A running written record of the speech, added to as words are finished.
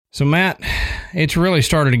So, Matt, it's really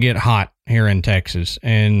started to get hot here in Texas,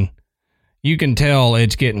 and you can tell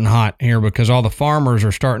it's getting hot here because all the farmers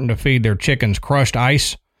are starting to feed their chickens crushed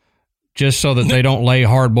ice just so that they don't lay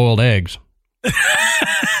hard-boiled eggs.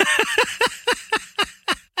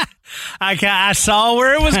 I saw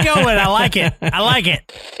where it was going. I like it. I like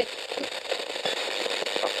it.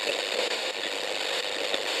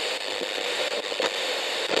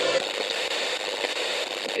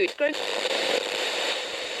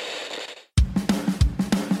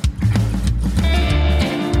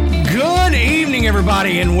 Good evening,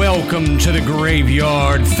 everybody, and welcome to the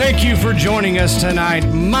Graveyard. Thank you for joining us tonight.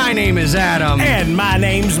 My name is Adam. And my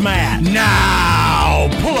name's Matt. Now,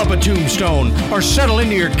 pull up a tombstone or settle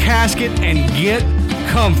into your casket and get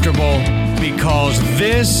comfortable because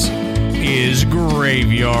this is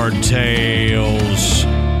Graveyard Tales.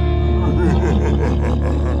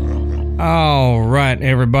 All right,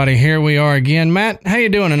 everybody, here we are again. Matt, how you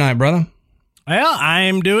doing tonight, brother? Well, I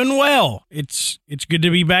am doing well. It's good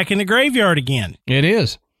to be back in the graveyard again. It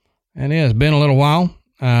is. It is. Been a little while.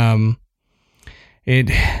 Like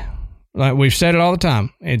we've said it all the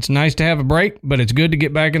time. It's nice to have a break, but it's good to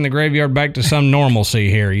get back in the graveyard, back to some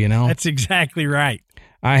normalcy here, you know? That's exactly right.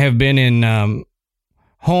 I have been in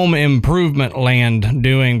home improvement land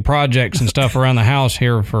doing projects and stuff around the house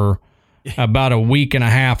here for about a week and a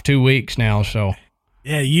half, 2 weeks now, so...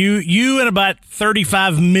 Yeah, you and about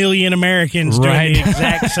 35 million Americans doing the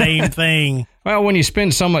exact same thing. Well, when you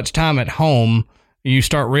spend so much time at home, you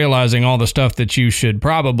start realizing all the stuff that you should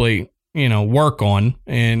probably, work on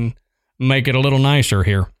and make it a little nicer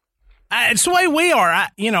here. It's the way we are.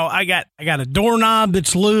 I got a doorknob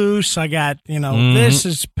that's loose. I got, this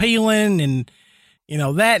is peeling and,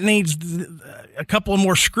 that needs a couple of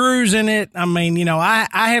more screws in it. I mean, I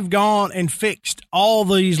have gone and fixed all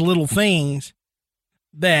these little things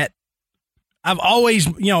that I've always,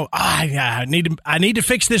 I need to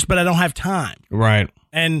fix this, but I don't have time. Right.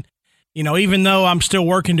 And, even though I'm still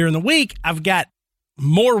working during the week, I've got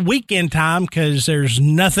more weekend time because there's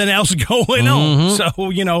nothing else going on.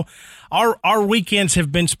 So, our weekends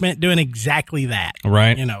have been spent doing exactly that.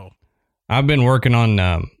 Right. I've been working on,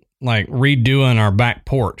 redoing our back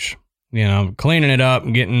porch, cleaning it up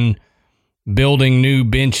and building new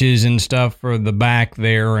benches and stuff for the back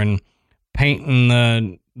there and painting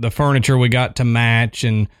the furniture we got to match.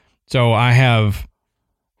 And so I have,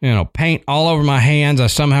 paint all over my hands. I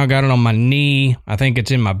somehow got it on my knee. I think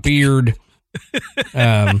it's in my beard.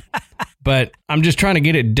 But I'm just trying to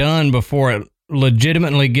get it done before it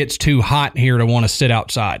legitimately gets too hot here to want to sit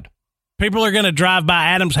outside. People are going to drive by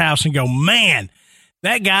Adam's house and go, man,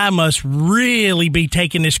 that guy must really be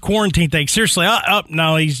taking this quarantine thing seriously.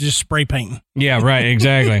 No, he's just spray painting. Yeah, right.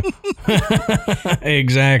 Exactly.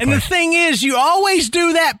 Exactly. And the thing is, you always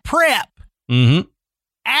do that prep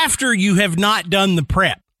after you have not done the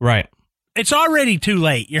prep. Right. It's already too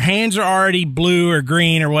late. Your hands are already blue or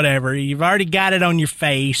green or whatever. You've already got it on your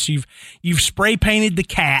face. You've spray painted the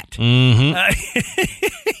cat.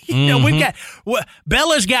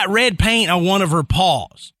 Bella's got red paint on one of her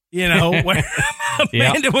paws. Where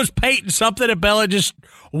Amanda was painting something and Bella just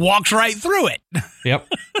walks right through it. Yep,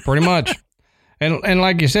 pretty much. And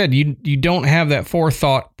like you said, you don't have that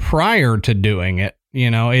forethought prior to doing it.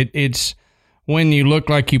 It's when you look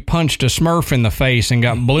like you punched a Smurf in the face and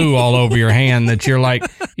got blue all over your hand that you're like,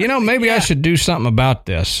 maybe I should do something about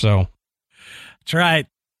this. So that's right.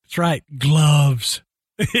 That's right. Gloves.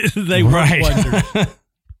 They work wonders.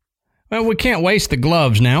 Well, we can't waste the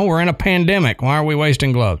gloves now. We're in a pandemic. Why are we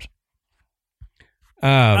wasting gloves?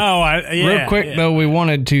 Real quick, though, we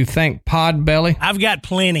wanted to thank Podbelly. I've got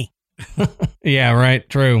plenty. Yeah, right.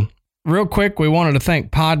 True. Real quick, we wanted to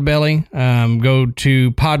thank Podbelly. Go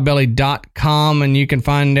to podbelly.com and you can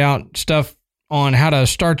find out stuff on how to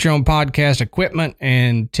start your own podcast equipment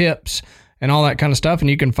and tips and all that kind of stuff. And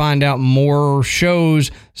you can find out more shows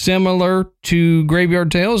similar to Graveyard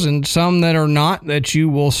Tales and some that are not that you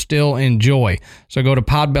will still enjoy. So go to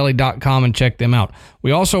podbelly.com and check them out. We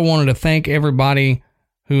also wanted to thank everybody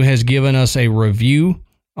who has given us a review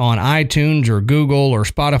on iTunes or Google or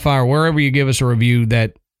Spotify or wherever you give us a review.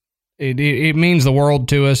 That it means the world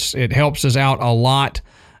to us. It helps us out a lot.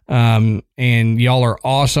 And y'all are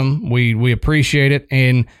awesome. We appreciate it.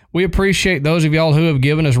 And we appreciate those of y'all who have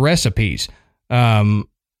given us recipes. I'm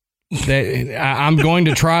going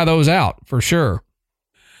to try those out for sure.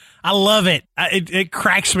 I love it. It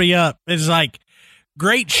cracks me up. It's like,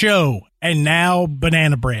 great show. And now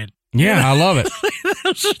banana bread. Yeah, I love it.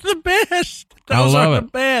 Those are the best. Those are the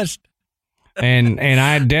best. And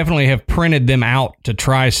I definitely have printed them out to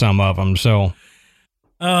try some of them. So,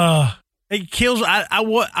 it kills. I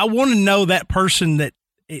want to know that person that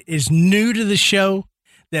is new to the show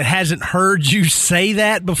that hasn't heard you say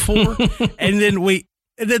that before, and then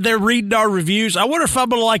they're reading our reviews. I wonder if I'm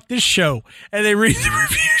going to like this show. And they read the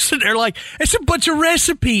reviews and they're like, it's a bunch of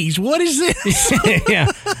recipes. What is this? Yeah.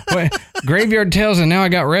 Well, Graveyard Tales, and now I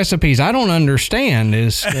got recipes. I don't understand.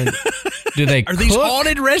 Do they Are these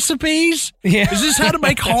haunted recipes? Yeah. Is this how to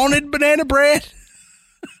make haunted banana bread?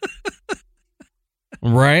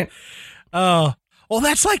 Right. Well,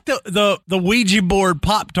 that's like the Ouija board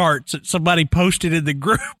Pop-Tarts that somebody posted in the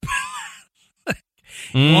group.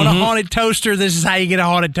 You want a haunted toaster? This is how you get a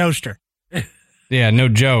haunted toaster. Yeah, no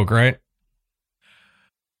joke, right?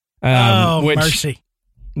 Mercy.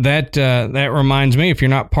 That reminds me, if you're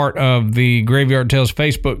not part of the Graveyard Tales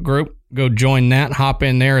Facebook group, go join that. Hop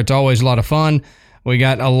in there. It's always a lot of fun. We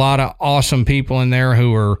got a lot of awesome people in there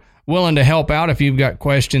who are willing to help out. If you've got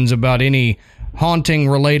questions about any haunting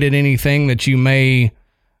related anything that you may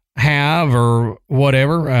have or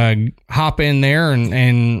whatever, hop in there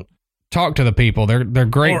and talk to the people. They're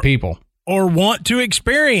great people. Or want to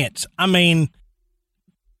experience. I mean,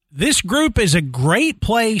 this group is a great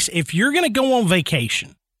place if you're going to go on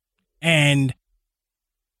vacation. And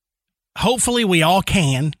hopefully we all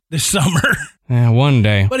can this summer. Yeah, one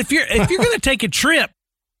day. But if you're going to take a trip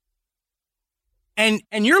and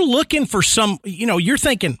you're looking for some, you're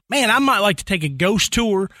thinking, man, I might like to take a ghost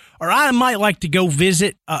tour, or I might like to go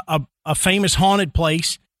visit a famous haunted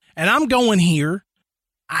place, and I'm going here.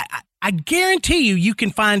 I guarantee you can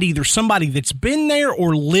find either somebody that's been there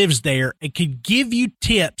or lives there. It could give you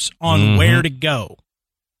tips on where to go.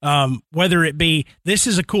 Whether it be, this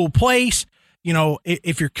is a cool place,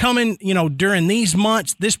 if you're coming, during these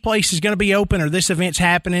months, this place is going to be open or this event's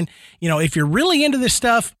happening. If you're really into this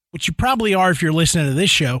stuff, which you probably are if you're listening to this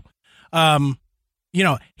show,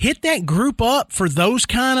 hit that group up for those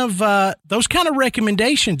kind of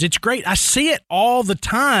recommendations. It's great. I see it all the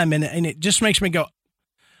time, and it just makes me go,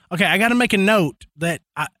 okay, I got to make a note that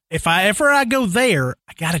if I go there,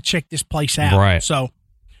 I got to check this place out. Right. So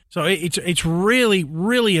it's really,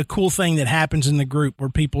 really a cool thing that happens in the group where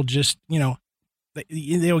people just,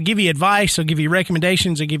 they'll give you advice, they'll give you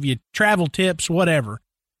recommendations, they'll give you travel tips, whatever.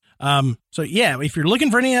 So yeah, if you're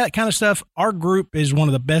looking for any of that kind of stuff, our group is one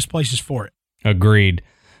of the best places for it. Agreed.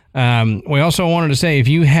 We also wanted to say, if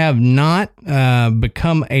you have not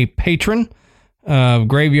become a patron of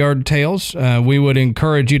Graveyard Tales, we would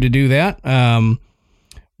encourage you to do that.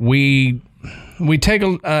 We take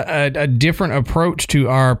a different approach to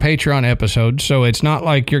our Patreon episodes, so it's not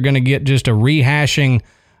like you're going to get just a rehashing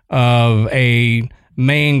of a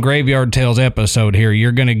main Graveyard Tales episode here.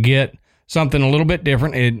 You're going to get something a little bit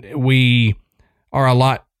different. We are a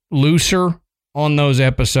lot looser on those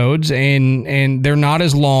episodes, and they're not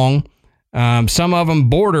as long. Some of them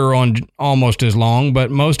border on almost as long, but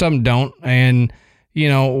most of them don't. And,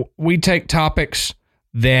 we take topics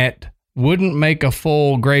that wouldn't make a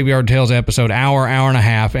full Graveyard Tales episode, hour and a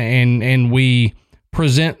half, and we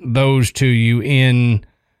present those to you in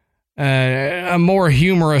a more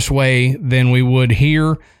humorous way than we would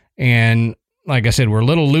here. And like I said, we're a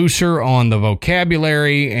little looser on the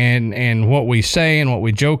vocabulary and what we say and what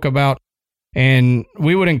we joke about. And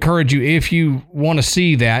we would encourage you, if you want to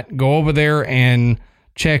see that, go over there and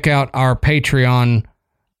check out our Patreon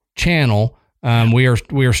channel. We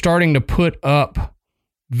are starting to put up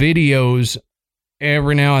videos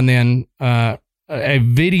every now and then, a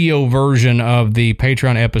video version of the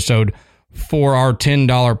Patreon episode for our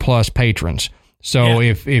 $10 plus patrons. So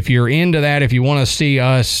if you're into that, if you want to see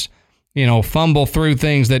us, fumble through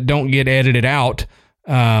things that don't get edited out,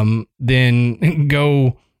 then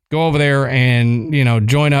go over there and,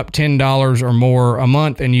 join up $10 or more a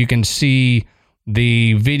month, and you can see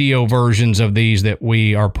the video versions of these that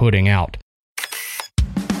we are putting out.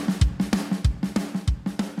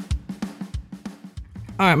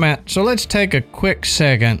 All right, Matt, so let's take a quick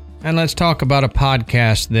second and let's talk about a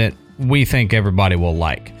podcast that we think everybody will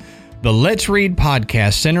like. The Let's Read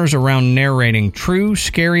podcast centers around narrating true,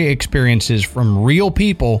 scary experiences from real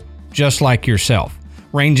people just like yourself,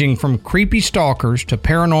 ranging from creepy stalkers to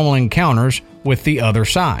paranormal encounters with the other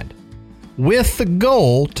side, with the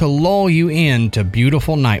goal to lull you into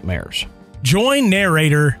beautiful nightmares. Join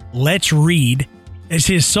narrator Let's Read as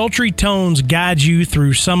his sultry tones guide you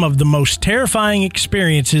through some of the most terrifying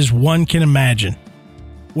experiences one can imagine.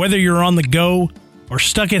 Whether you're on the go or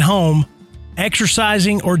stuck at home,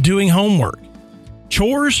 exercising or doing homework,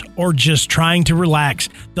 chores, or just trying to relax,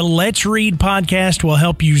 the Let's Read podcast will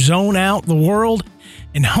help you zone out the world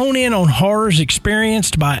and hone in on horrors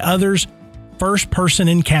experienced by others' first-person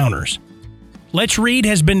encounters. Let's Read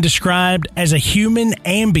has been described as a human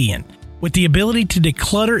ambient with the ability to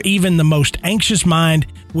declutter even the most anxious mind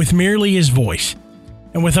with merely his voice.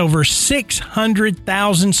 And with over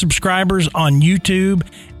 600,000 subscribers on YouTube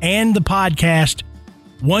and the podcast,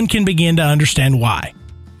 one can begin to understand why.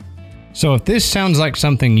 So if this sounds like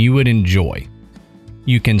something you would enjoy,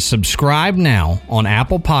 you can subscribe now on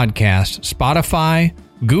Apple Podcasts, Spotify,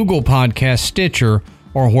 Google Podcasts, Stitcher,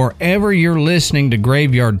 or wherever you're listening to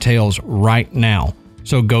Graveyard Tales right now.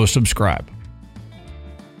 So go subscribe.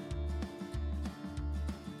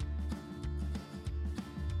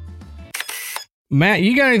 Matt,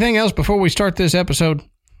 you got anything else before we start this episode?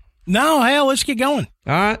 No, hell, let's get going.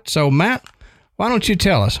 All right. So, Matt, why don't you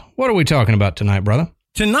tell us, what are we talking about tonight, brother?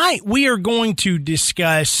 Tonight, we are going to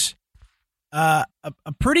discuss a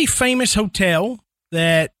pretty famous hotel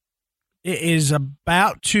that is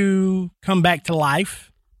about to come back to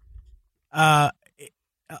life. A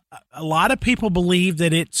lot of people believe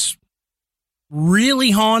that it's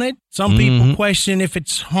really haunted. Some people question if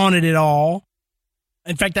it's haunted at all.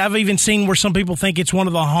 In fact, I've even seen where some people think it's one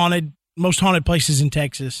of the most haunted places in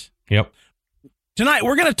Texas. Yep. Tonight,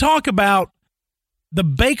 we're going to talk about the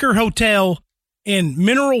Baker Hotel in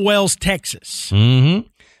Mineral Wells, Texas. Mm-hmm.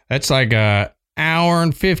 That's like an hour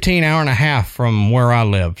and 15, hour and a half from where I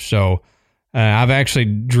live. So I've actually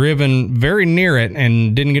driven very near it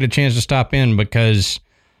and didn't get a chance to stop in because,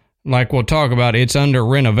 like we'll talk about, it's under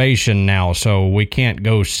renovation now, so we can't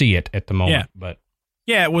go see it at the moment.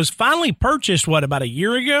 Yeah, it was finally purchased, about a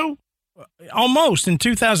year ago? Almost, in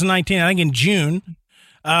 2019, I think in June,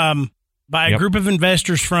 by a group of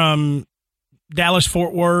investors from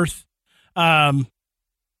Dallas-Fort Worth that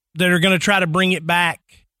are going to try to bring it back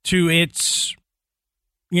to its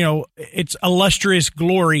illustrious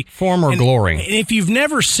glory. Former glory. And if you've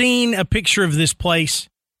never seen a picture of this place,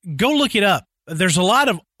 go look it up. There's a lot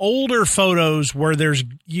of older photos where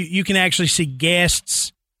you can actually see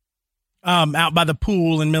guests out by the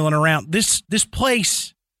pool and milling around. This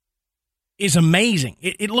place is amazing.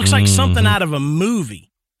 It looks like something out of a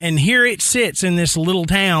movie. And here it sits in this little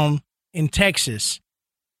town in Texas.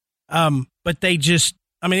 But they just,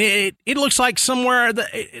 it looks like somewhere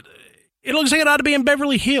it looks like it ought to be in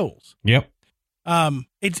Beverly Hills. Yep.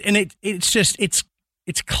 It's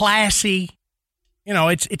classy.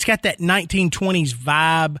 It's got that 1920s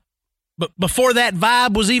vibe. But before that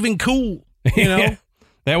vibe was even cool, Yeah.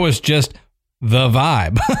 That was just the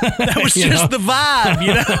vibe. That was just the vibe,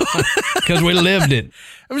 Because we lived it.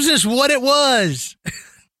 It was just what it was.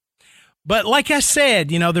 But like I said,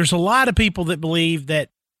 there's a lot of people that believe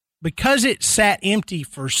that because it sat empty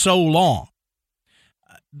for so long,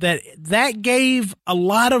 that gave a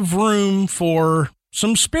lot of room for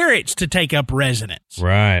some spirits to take up residence.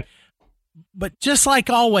 Right. But just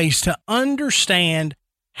like always, to understand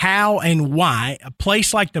how and why a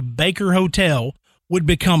place like the Baker Hotel would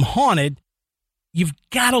become haunted, you've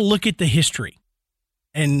got to look at the history.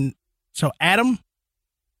 And so, Adam,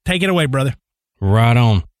 take it away, brother. Right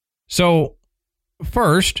on. So,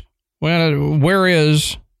 first, where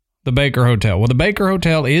is the Baker Hotel? Well, the Baker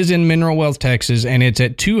Hotel is in Mineral Wells, Texas, and it's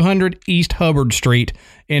at 200 East Hubbard Street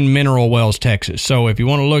in Mineral Wells, Texas. So, if you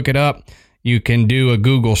want to look it up, you can do a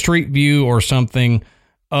Google Street View or something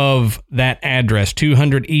of that address,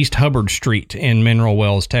 200 East Hubbard Street in Mineral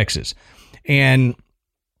Wells, Texas. And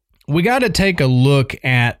we got to take a look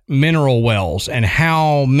at Mineral Wells and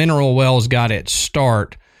how Mineral Wells got its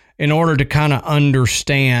start in order to kind of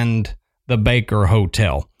understand the Baker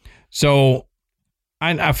Hotel. So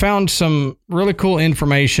I found some really cool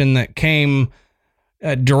information that came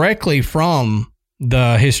directly from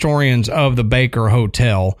the historians of the Baker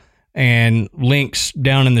Hotel, and links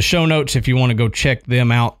down in the show notes if you want to go check them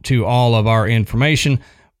out to all of our information.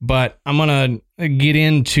 But I'm going to get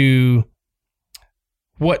into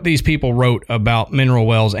what these people wrote about Mineral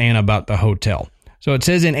Wells and about the hotel. So it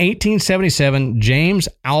says in 1877, James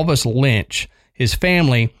Alvis Lynch, his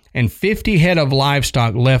family, and 50 head of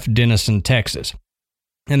livestock left Denison, Texas.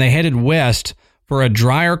 And they headed west for a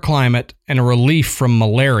drier climate and a relief from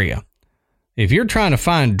malaria. If you're trying to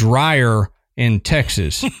find drier in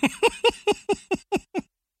Texas,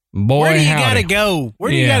 boy, where do you got to go?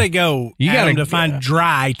 Where do you got to go, you Adam, to find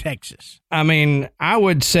dry Texas? I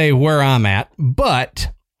would say where I'm at,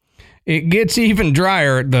 but it gets even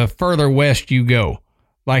drier the further west you go.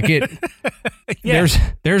 Like it, yeah.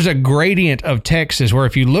 There's a gradient of Texas where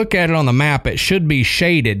if you look at it on the map, it should be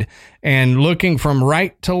shaded, and looking from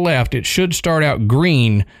right to left, it should start out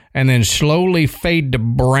green and then slowly fade to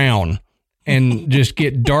brown and just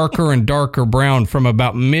get darker and darker brown from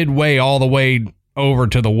about midway all the way over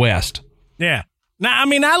to the west. Yeah. Now,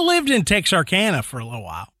 I lived in Texarkana for a little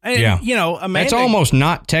while. And, yeah. Amanda, that's almost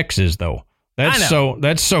not Texas, though.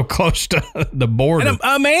 That's so close to the border. And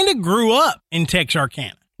Amanda grew up in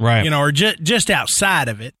Texarkana, right? Or just outside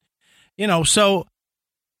of it, So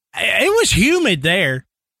it was humid there.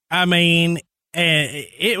 I mean,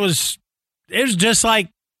 it was just like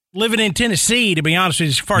living in Tennessee, to be honest with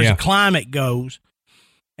you, as far as the climate goes.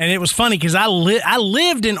 And it was funny because I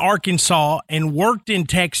lived in Arkansas and worked in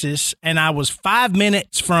Texas, and I was 5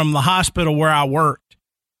 minutes from the hospital where I worked.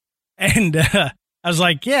 And I was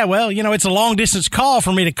like, yeah, well, it's a long distance call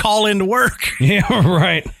for me to call into work. Yeah,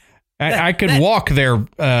 right. I could walk there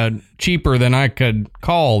cheaper than I could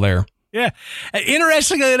call there. Yeah.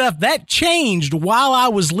 Interestingly enough, that changed while I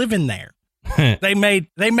was living there. They made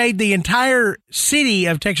the entire city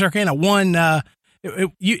of Texarkana one.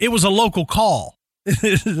 It was a local call.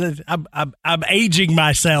 I'm aging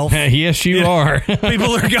myself. Yes, you are.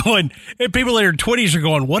 People are going. People in their 20s are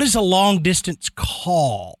going, what is a long distance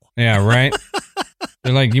call? Yeah, right.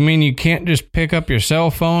 They're like, you mean you can't just pick up your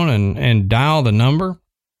cell phone and dial the number?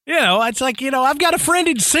 It's like, I've got a friend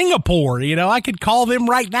in Singapore. I could call them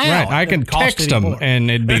right now. Right, I can text them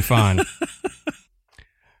and it'd be fine.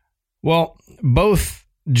 Well, both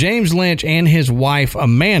James Lynch and his wife,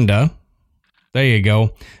 Amanda, there you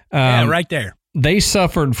go. Right there. They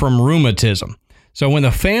suffered from rheumatism. So when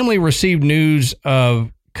the family received news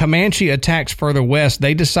of Comanche attacks further west,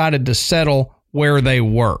 they decided to settle where they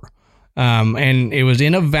were. And it was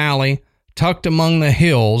in a valley tucked among the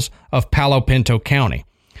hills of Palo Pinto County.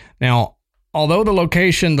 Now, although the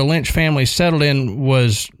location the Lynch family settled in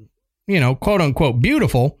was, quote unquote,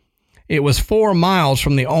 beautiful, it was 4 miles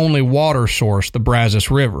from the only water source, the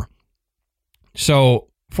Brazos River. So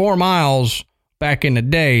 4 miles back in the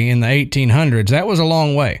day in the 1800s, that was a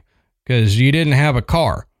long way because you didn't have a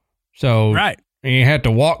car. So right. You had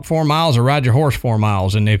to walk 4 miles or ride your horse 4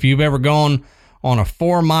 miles. And if you've ever gone on a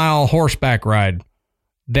 4 mile horseback ride,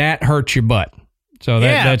 that hurts your butt. So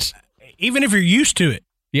that's even if you're used to it.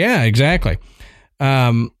 Yeah, exactly.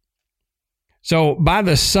 So by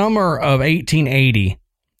the summer of 1880,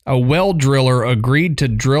 a well driller agreed to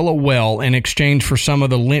drill a well in exchange for some of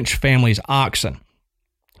the Lynch family's oxen.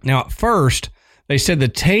 Now, at first, they said the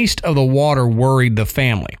taste of the water worried the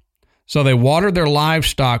family. So they watered their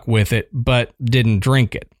livestock with it, but didn't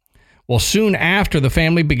drink it. Well, soon after, the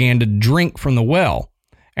family began to drink from the well,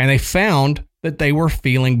 and they found that they were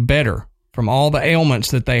feeling better from all the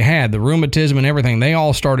ailments that they had, the rheumatism and everything. They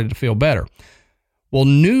all started to feel better. Well,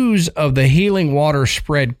 news of the healing water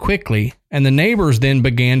spread quickly, and the neighbors then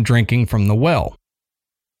began drinking from the well.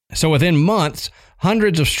 So within months,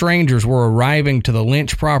 hundreds of strangers were arriving to the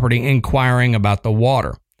Lynch property inquiring about the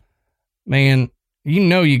water. Man,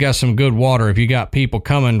 you got some good water if you got people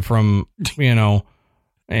coming from,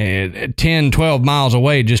 10, 12 miles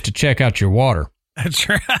away just to check out your water. That's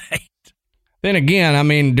right. Then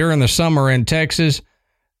again, during the summer in Texas,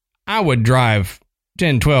 I would drive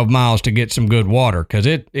 10, 12 miles to get some good water because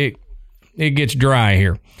it gets dry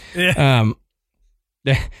here. Yeah.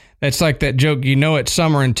 That's like that joke, it's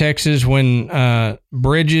summer in Texas when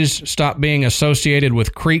bridges stop being associated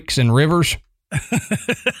with creeks and rivers.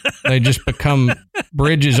 They just become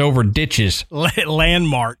bridges over ditches.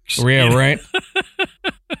 Landmarks. Yeah, right.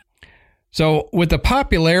 So with the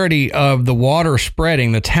popularity of the water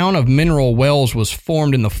spreading, the town of Mineral Wells was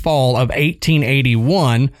formed in the fall of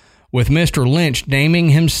 1881 with Mr. Lynch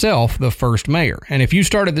naming himself the first mayor. And if you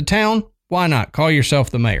started the town, why not call yourself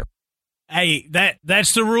the mayor? Hey,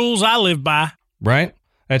 that's the rules I live by. Right?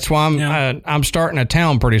 That's why I'm starting a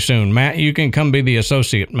town pretty soon. Matt, you can come be the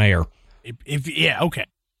associate mayor. Okay.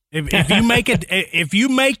 If you make it, if you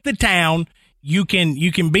make the town, you can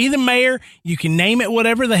be the mayor. You can name it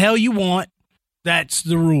whatever the hell you want. That's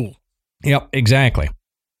the rule. Yep, exactly.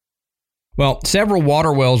 Well, several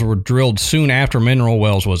water wells were drilled soon after Mineral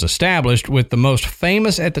Wells was established, with the most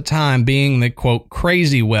famous at the time being the, quote,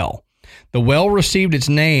 Crazy Well. The well received its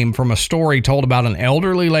name from a story told about an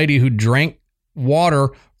elderly lady who drank water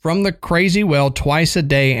from the Crazy Well twice a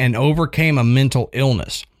day and overcame a mental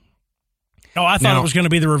illness. Oh, I thought it was going to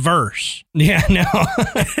be the reverse. Yeah, no.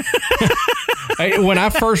 When I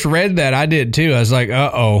first read that, I did too. I was like,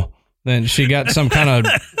 uh-oh. Then she got some kind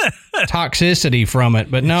of toxicity from it.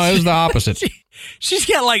 But no, it was the opposite. She's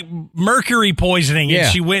got like mercury poisoning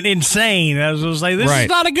and she went insane. I was like, this is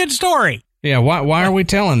not a good story. Yeah, why are we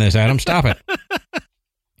telling this, Adam? Stop it.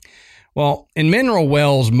 Well, in mineral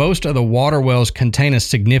wells, most of the water wells contain a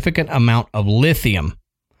significant amount of lithium,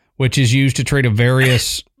 which is used to treat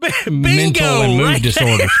various mental and mood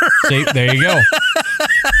disorders. See, there you go.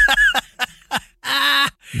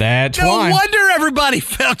 That's why. No wonder everybody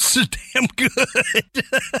felt so damn good.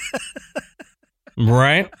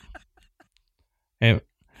 Right?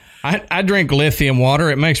 I drink lithium water.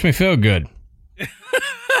 It makes me feel good.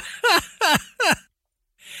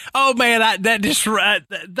 Oh man,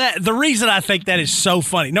 the reason I think that is so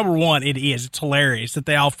funny. Number one, it's hilarious that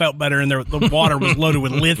they all felt better and the water was loaded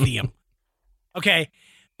with lithium. Okay,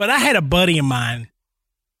 but I had a buddy of mine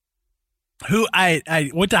who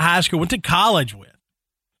I went to high school, went to college with,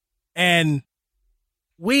 and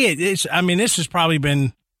this has probably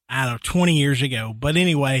been, I don't know, 20 years ago. But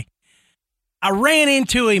anyway, I ran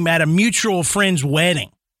into him at a mutual friend's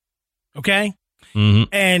wedding. Okay.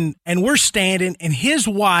 Mm-hmm. And we're standing, and his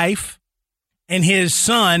wife and his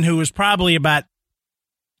son, who was probably about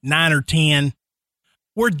 9 or 10,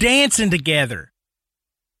 were dancing together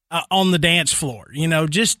on the dance floor,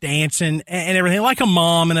 just dancing and everything, like a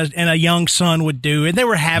mom and a young son would do. And they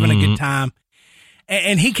were having a good time.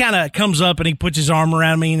 And he kind of comes up and he puts his arm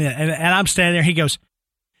around me, and I'm standing there. He goes,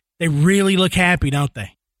 "They really look happy, don't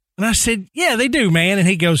they?" And I said, "Yeah, they do, man." And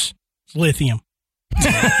he goes, "It's lithium." And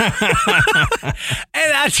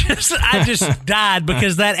I just died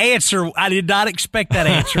because that answer, I did not expect that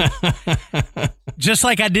answer. Just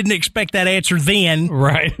like I didn't expect that answer then.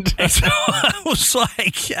 Right. And so I was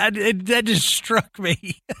like, that just struck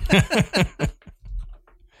me.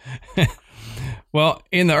 Well,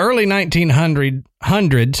 in the early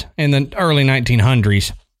 1900s, in the early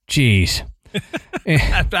 1900s, geez.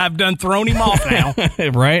 I've done thrown him off now.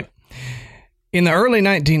 Right? In the early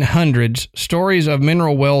 1900s, stories of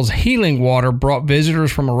mineral wells healing water brought visitors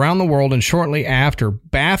from around the world, and shortly after,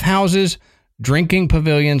 bathhouses, drinking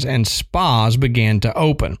pavilions, and spas began to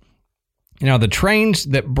open. Now, the trains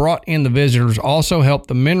that brought in the visitors also helped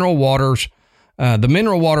the mineral water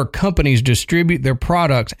companies distribute their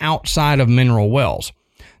products outside of mineral wells.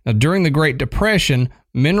 Now, during the Great Depression,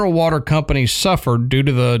 mineral water companies suffered due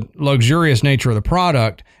to the luxurious nature of the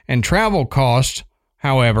product and travel costs.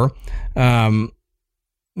 However,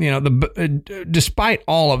 despite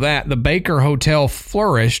all of that, the Baker Hotel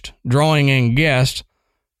flourished, drawing in guests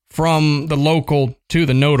from the local to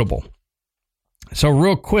the notable. So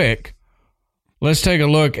real quick, let's take a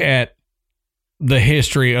look at the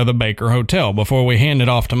history of the Baker Hotel before we hand it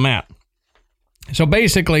off to Matt. So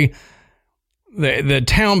basically, the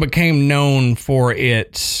town became known for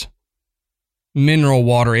its mineral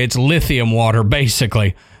water, its lithium water,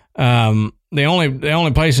 basically. The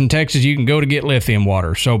only place in Texas you can go to get lithium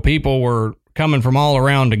water. So people were coming from all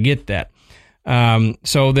around to get that.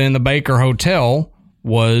 So then the Baker Hotel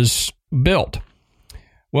was built.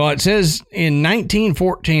 Well, it says in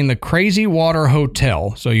 1914, the Crazy Water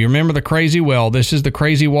Hotel. So you remember the Crazy Well. This is the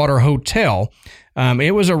Crazy Water Hotel.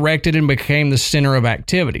 It was erected and became the center of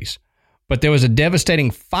activities. But there was a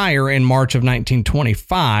devastating fire in March of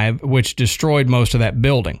 1925, which destroyed most of that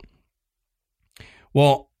building.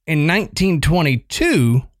 Well, in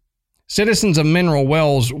 1922, citizens of mineral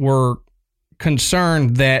wells were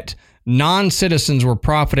concerned that non-citizens were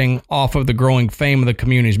profiting off of the growing fame of the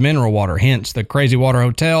community's mineral water. Hence, the Crazy Water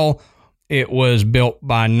Hotel, it was built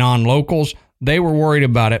by non-locals. They were worried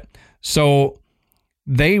about it. So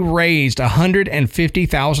they raised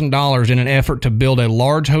 $150,000 in an effort to build a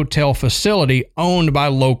large hotel facility owned by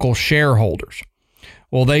local shareholders.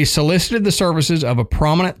 Well, they solicited the services of a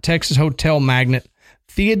prominent Texas hotel magnate,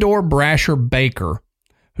 Theodore Brasher Baker,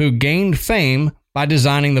 who gained fame by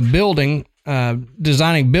designing buildings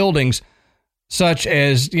such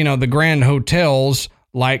as, the grand hotels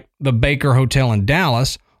like the Baker Hotel in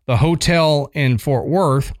Dallas, the hotel in Fort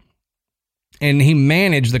Worth, and he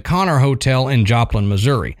managed the Connor Hotel in Joplin,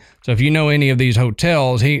 Missouri. So if you know any of these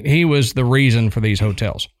hotels, he was the reason for these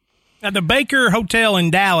hotels. Now, the Baker Hotel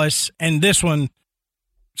in Dallas and this one,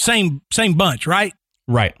 same bunch, right?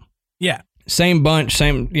 Right. Yeah. Same bunch,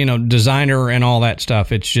 same, designer and all that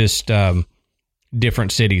stuff. It's just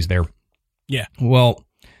different cities there. Yeah. Well,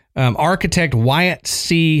 architect Wyatt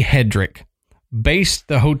C. Hedrick based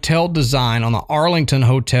the hotel design on the Arlington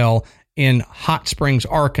Hotel in Hot Springs,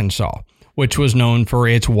 Arkansas, which was known for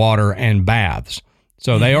its water and baths.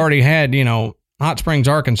 So they already had, Hot Springs,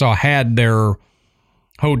 Arkansas had their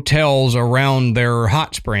hotels around their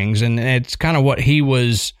hot springs, and it's kind of what he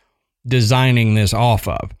was designing this off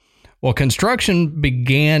of. Well, construction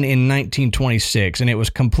began in 1926, and it was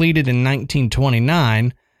completed in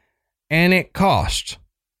 1929, and it cost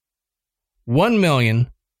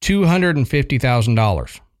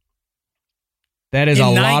 $1,250,000. That is a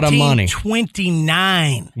lot of money.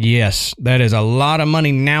 1929. Yes, that is a lot of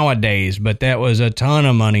money nowadays, but that was a ton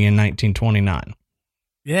of money in 1929.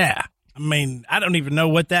 Yeah. I mean, I don't even know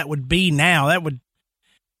what that would be now. That'd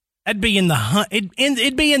be in the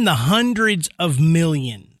it'd be in the hundreds of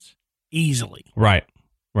millions easily. Right.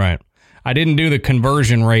 I didn't do the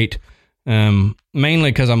conversion rate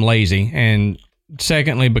mainly because I'm lazy, and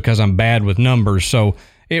secondly because I'm bad with numbers. So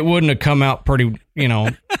it wouldn't have come out pretty,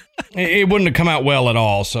 it wouldn't have come out well at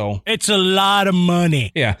all. So it's a lot of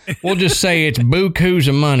money. Yeah, we'll just say it's bukus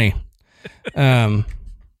of money.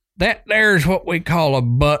 That there's what we call a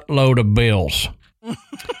buttload of bills.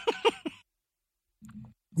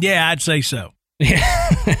 Yeah, I'd say so.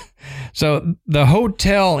 Yeah. So the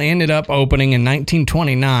hotel ended up opening in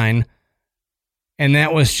 1929, and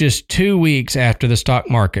that was just 2 weeks after the stock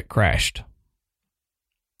market crashed.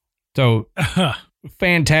 So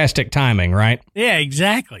fantastic timing, right? Yeah,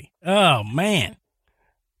 exactly. Oh, man.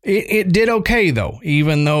 It did okay, though,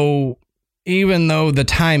 even though the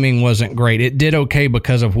timing wasn't great. It did okay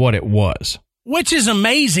because of what it was. Which is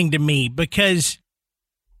amazing to me, because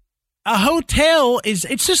a hotel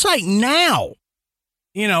it's just like now.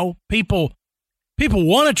 People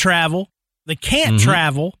want to travel. They can't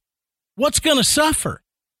travel. What's going to suffer?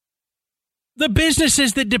 The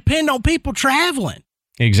businesses that depend on people traveling.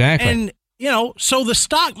 Exactly. And, so the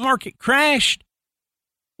stock market crashed.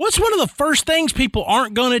 What's one of the first things people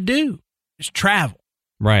aren't going to do is travel.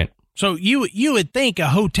 Right. So you would think a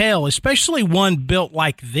hotel, especially one built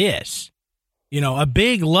like this, a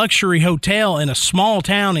big luxury hotel in a small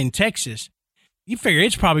town in Texas, you figure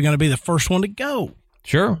it's probably going to be the first one to go.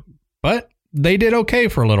 Sure. But they did okay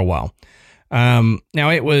for a little while. Now,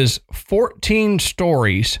 it was 14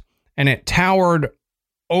 stories, and it towered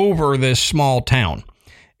over this small town.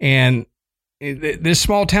 And this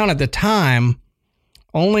small town at the time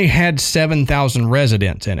only had 7,000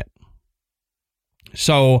 residents in it.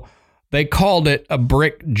 So they called it a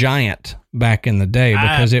brick giant back in the day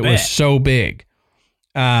because it was so big.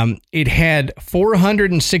 It had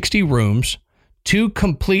 460 rooms, 2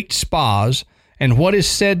 complete spas, and what is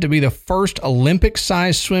said to be the first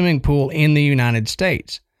Olympic-sized swimming pool in the United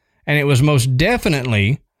States. And it was most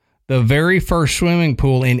definitely the very first swimming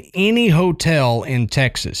pool in any hotel in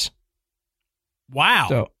Texas. Wow.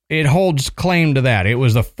 So it holds claim to that. It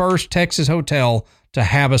was the first Texas hotel to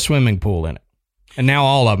have a swimming pool in it. And now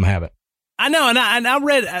all of them have it. I know, and I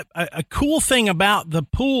read a cool thing about the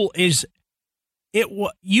pool is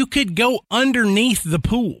you could go underneath the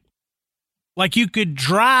pool. Like you could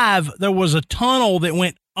drive, there was a tunnel that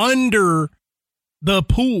went under the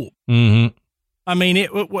pool. Mm-hmm. I mean,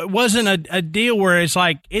 it wasn't a deal where it's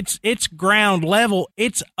like, it's ground level,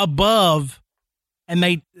 it's above, and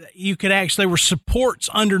there were supports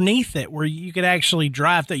underneath it where you could actually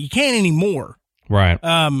drive that. You can't anymore. Right.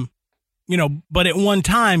 But at one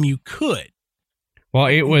time you could. Well,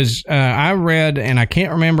 it was, I read, and I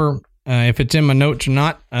can't remember if it's in my notes or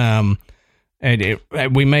not,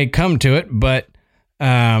 we may come to it, but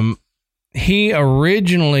he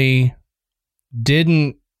originally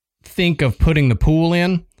didn't think of putting the pool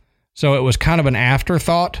in, so it was kind of an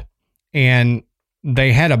afterthought, and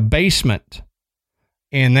they had a basement,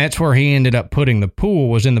 and that's where he ended up putting the pool,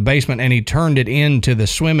 was in the basement, and he turned it into the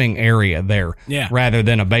swimming area there rather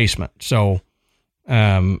than a basement. So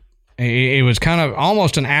it was kind of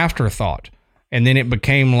almost an afterthought, and then it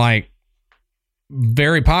became like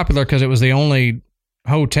very popular because it was the only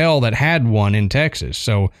hotel that had one in Texas.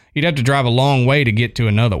 So you'd have to drive a long way to get to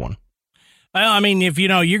another one. Well, I mean, if you're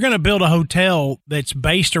going to build a hotel that's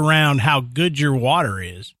based around how good your water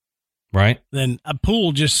is, right, then a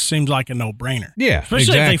pool just seems like a no-brainer. Yeah,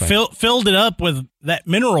 especially if they filled it up with that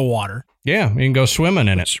mineral water. Yeah, you can go swimming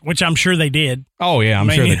in it, which I'm sure they did. Oh yeah, I'm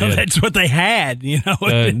sure they did. That's what they had. You're going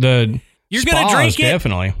to drink it.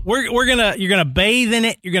 Definitely. You're gonna bathe in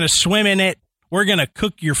it. You're gonna swim in it. We're going to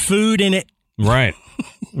cook your food in it. Right.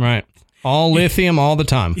 Right. All lithium all the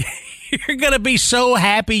time. You're going to be so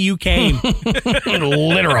happy you came.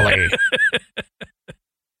 Literally.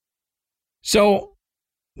 So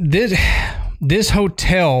this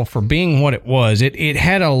hotel, for being what it was, it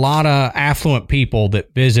had a lot of affluent people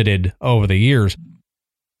that visited over the years.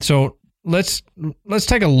 So let's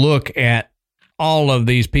take a look at all of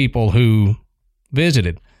these people who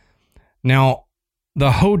visited. Now,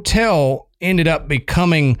 the hotel ended up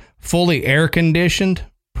becoming fully air conditioned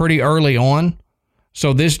pretty early on.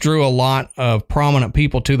 So this drew a lot of prominent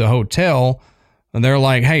people to the hotel. And they're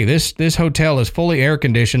like, hey, this hotel is fully air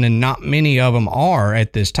conditioned, and not many of them are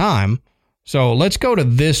at this time. So let's go to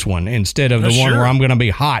this one instead of the one where I'm going to be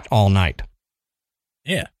hot all night.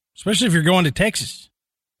 Yeah, especially if you're going to Texas.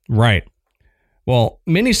 Right. Well,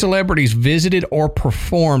 many celebrities visited or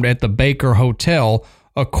performed at the Baker Hotel,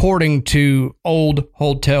 according to old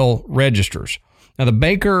hotel registers. Now, the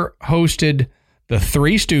Baker hosted the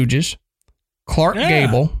Three Stooges, Clark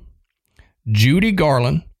Gable, Judy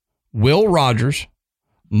Garland, Will Rogers,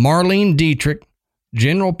 Marlene Dietrich,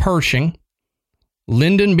 General Pershing,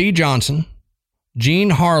 Lyndon B. Johnson,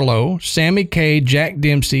 Jean Harlow, Sammy Kaye, Jack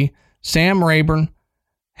Dempsey, Sam Rayburn,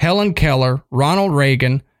 Helen Keller, Ronald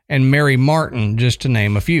Reagan, and Mary Martin, just to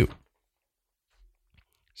name a few.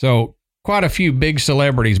 So quite a few big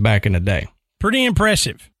celebrities back in the day. Pretty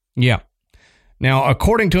impressive. Yeah. Now,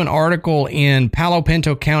 according to an article in Palo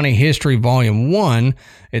Pinto County History, Volume 1,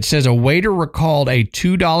 it says a waiter recalled a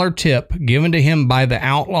 $2 tip given to him by the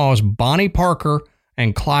outlaws Bonnie Parker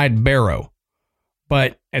and Clyde Barrow.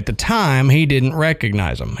 But at the time, he didn't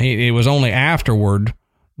recognize them. It was only afterward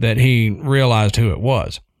that he realized who it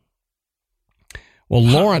was. Well,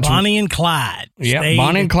 Lawrence... Bonnie and Clyde. Yeah,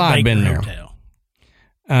 Bonnie and Clyde been there.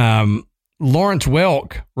 Lawrence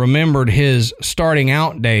Welk remembered his starting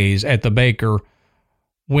out days at the Baker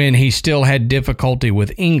when he still had difficulty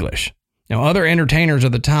with English. Now, other entertainers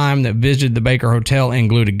of the time that visited the Baker Hotel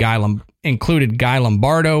included Guy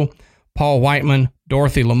Lombardo, Paul Whiteman,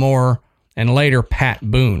 Dorothy Lamour, and later Pat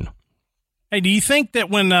Boone. Hey, do you think that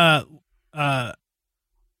when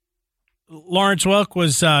Lawrence Welk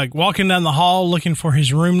was walking down the hall looking for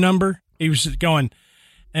his room number, he was going,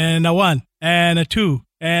 and a 1, and a 2,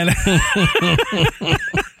 and...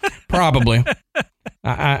 Probably.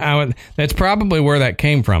 I would. That's probably where that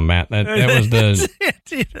came from, Matt. That was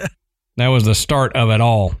that was the start of it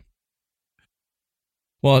all.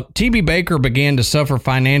 Well, T.B. Baker began to suffer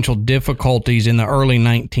financial difficulties in the early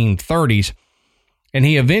 1930s, and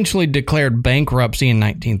he eventually declared bankruptcy in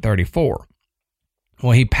 1934.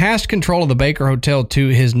 Well, he passed control of the Baker Hotel to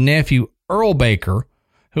his nephew, Earl Baker,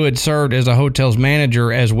 who had served as a hotel's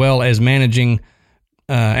manager as well as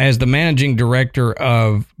as the managing director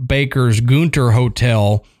of Baker's Gunter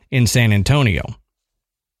Hotel in San Antonio.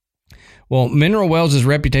 Well, Mineral Wells'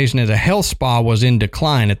 reputation as a health spa was in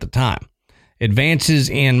decline at the time. Advances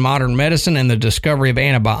in modern medicine and the discovery of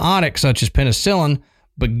antibiotics such as penicillin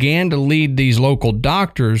began to lead these local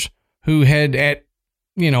doctors who had,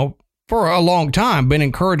 for a long time been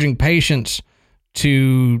encouraging patients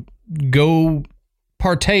to go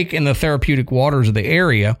partake in the therapeutic waters of the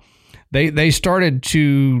area. They started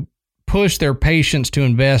to push their patients to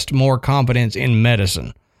invest more confidence in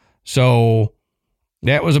medicine. So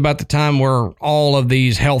that was about the time where all of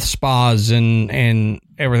these health spas and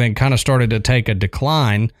everything kind of started to take a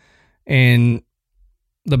decline. And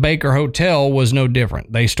the Baker Hotel was no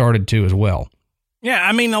different. They started to as well. Yeah,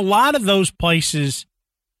 I mean, a lot of those places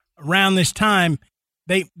around this time,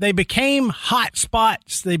 they became hot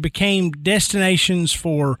spots. They became destinations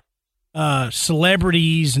for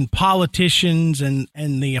celebrities and politicians and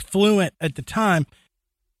the affluent at the time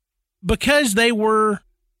because they were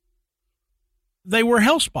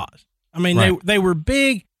health spas. I mean, right. they were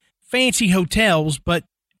big, fancy hotels, but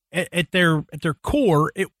at their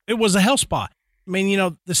core, it was a health spa. I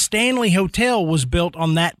mean, the Stanley Hotel was built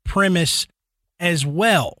on that premise as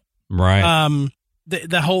well. Right.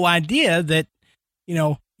 The whole idea that,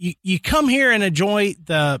 you come here and enjoy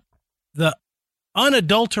the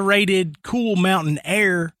unadulterated, cool mountain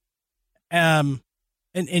air, and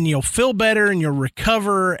you'll feel better and you'll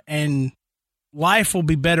recover and life will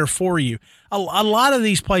be better for you. A lot of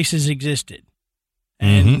these places existed.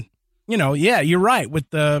 And, you're right. With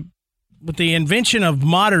the invention of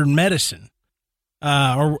modern medicine,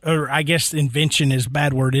 or I guess invention is a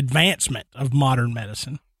bad word, advancement of modern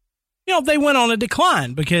medicine, they went on a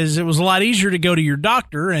decline because it was a lot easier to go to your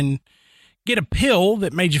doctor and get a pill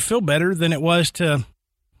that made you feel better than it was to,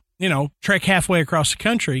 trek halfway across the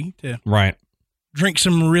country to drink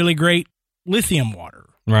some really great lithium water.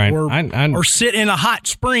 Right. Or sit in a hot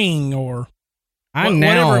spring or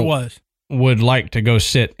whatever it was. Would like to go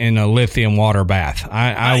sit in a lithium water bath.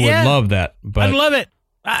 I would love that. But I'd love it.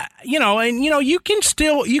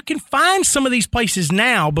 You can find some of these places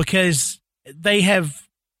now because they have,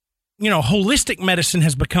 holistic medicine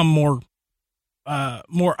has become more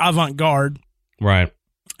avant-garde. Right.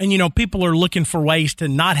 And, people are looking for ways to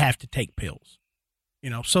not have to take pills,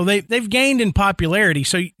 so they've gained in popularity.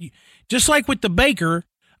 So just like with the Baker,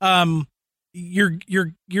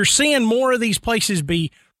 you're seeing more of these places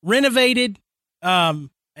be renovated, and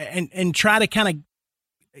try to kind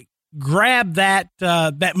of grab that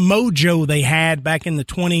mojo they had back in the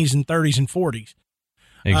 20s and 30s and 40s.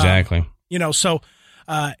 Exactly.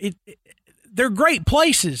 They're great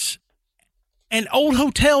places. And old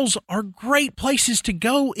hotels are great places to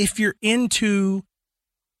go if you're into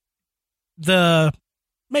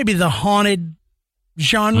maybe the haunted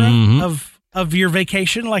genre of your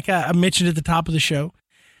vacation, like I mentioned at the top of the show.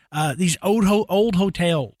 These old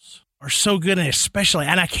hotels are so good, and especially,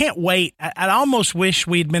 and I can't wait. I almost wish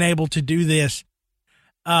we'd been able to do this,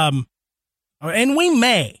 and we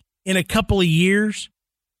may in a couple of years.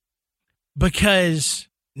 because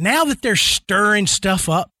now that they're stirring stuff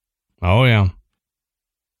up, Oh, yeah.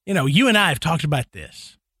 you know, you and I have talked about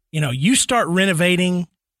this. You know, you start renovating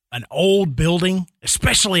an old building,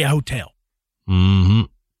 especially a hotel. Mm-hmm.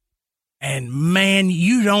 And man,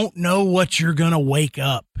 you don't know what you're going to wake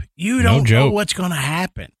up. You don't know what's going to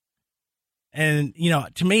happen. And, you know,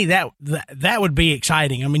 to me, that would be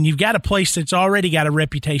exciting. I mean, you've got a place that's already got a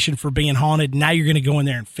reputation for being haunted. Now you're going to go in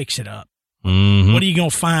there and fix it up. Mm-hmm. What are you going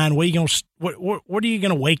to find? What are you going to, what are you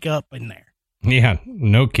going to wake up in there? Yeah,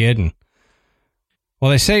 no kidding.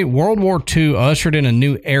 Well, they say World War II ushered in a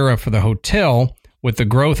new era for the hotel with the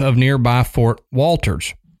growth of nearby Fort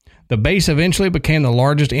Walters. The base eventually became the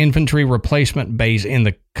largest infantry replacement base in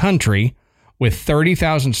the country, with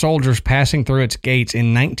 30,000 soldiers passing through its gates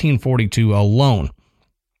in 1942 alone.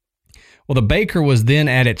 Well, the Baker was then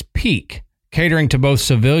at its peak, catering to both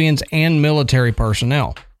civilians and military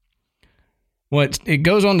personnel. Well, it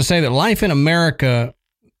goes on to say that life in America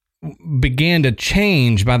began to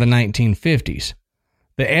change by the 1950s.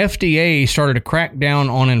 The FDA started to crack down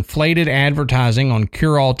on inflated advertising on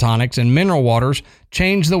cure-all tonics, and mineral waters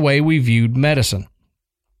changed the way we viewed medicine.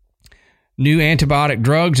 New antibiotic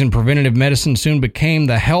drugs and preventative medicine soon became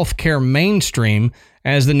the healthcare mainstream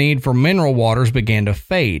as the need for mineral waters began to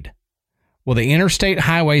fade. Well, the interstate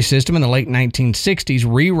highway system in the late 1960s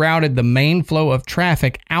rerouted the main flow of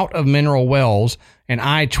traffic out of mineral wells, and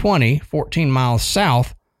I-20, 14 miles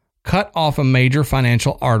south, cut off a major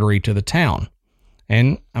financial artery to the town.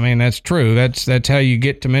 And I mean, that's true. That's how you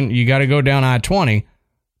get to you got to go down I-20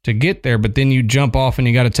 to get there, but then you jump off and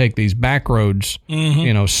you got to take these back roads,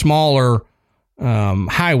 you know, smaller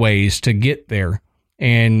highways to get there.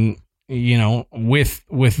 And, you know,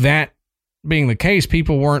 with that being the case,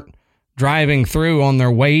 people weren't driving through on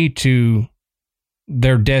their way to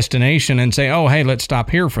their destination and say, oh, hey, let's stop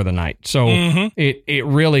here for the night. So it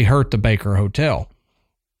really hurt the Baker Hotel.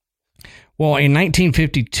 Well, in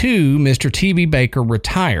 1952, Mr. T.B. Baker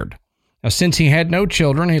retired. Now, since he had no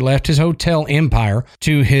children, he left his hotel empire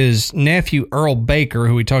to his nephew, Earl Baker,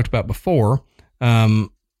 who we talked about before, who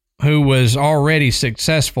was already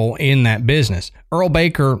successful in that business. Earl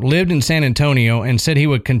Baker lived in San Antonio and said he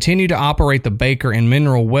would continue to operate the Baker and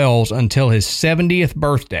Mineral Wells until his 70th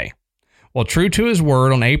birthday. Well, true to his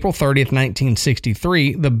word, on April 30th,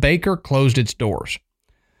 1963, the Baker closed its doors.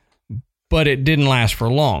 But it didn't last for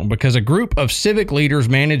long because a group of civic leaders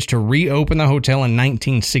managed to reopen the hotel in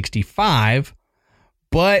 1965,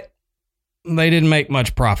 but they didn't make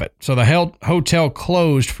much profit. So the hotel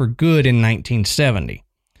closed for good in 1970.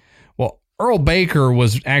 Well, Earl Baker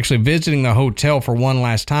was actually visiting the hotel for one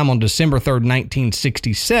last time on December 3rd,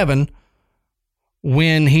 1967,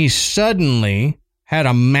 when he suddenly had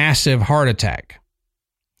a massive heart attack.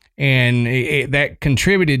 And that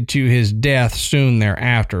contributed to his death soon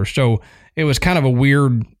thereafter. So it was kind of a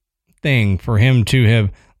weird thing for him to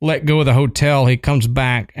have let go of the hotel. He comes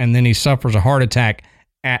back and then he suffers a heart attack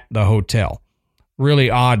at the hotel. Really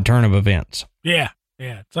odd turn of events. Yeah.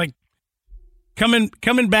 Yeah. It's like coming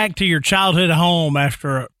back to your childhood home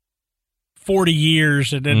after 40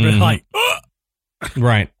 years and then like,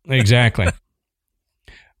 Right. Exactly.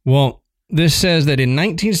 Well, this says that in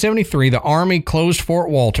 1973, the Army closed Fort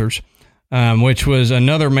Walters, which was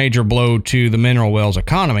another major blow to the mineral wells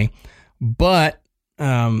economy. But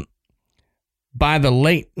by the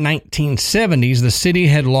late 1970s, the city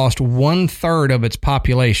had lost 1/3 of its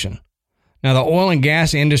population. Now, the oil and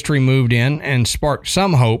gas industry moved in and sparked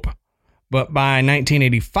some hope, but by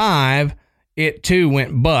 1985, it too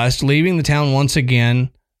went bust, leaving the town once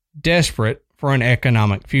again desperate for an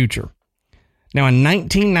economic future. Now, in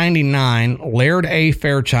 1999, Laird A.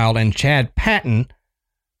 Fairchild and Chad Patton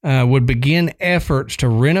would begin efforts to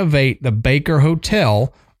renovate the Baker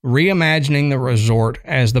Hotel, reimagining the resort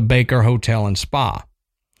as the Baker Hotel and Spa.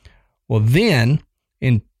 Well, then,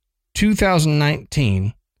 in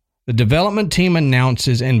 2019, the development team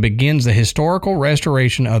announces and begins the historical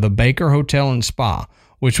restoration of the Baker Hotel and Spa,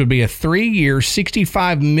 which would be a 3-year,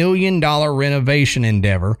 $65 million renovation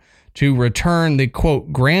endeavor to return the,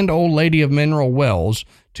 quote, Grand Old Lady of Mineral Wells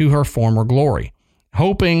to her former glory,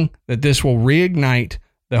 hoping that this will reignite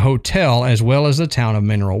the hotel as well as the town of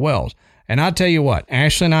Mineral Wells. And I'll tell you what,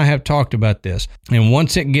 Ashley and I have talked about this, and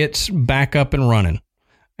once it gets back up and running,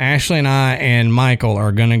 Ashley and I and Michael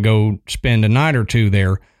are going to go spend a night or two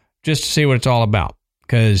there just to see what it's all about.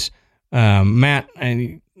 Because Matt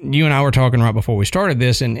and you and I were talking right before we started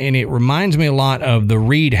this, and it reminds me a lot of the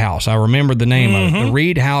Reed House. I remember the name of it, the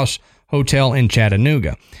Reed House Hotel in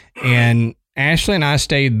Chattanooga. And Ashley and I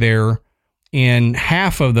stayed there in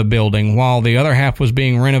half of the building while the other half was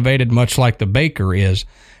being renovated, much like the Baker is.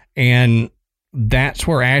 And that's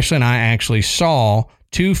where Ashley and I actually saw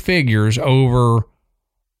two figures over,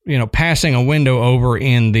 passing a window over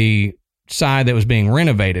in the side that was being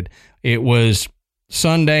renovated. It was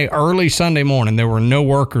early Sunday morning. There were no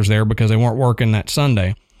workers there because they weren't working that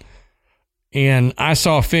Sunday. And I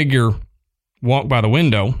saw a figure walk by the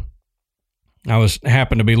window. I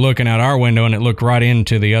happened to be looking out our window, and it looked right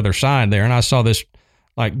into the other side there. And I saw this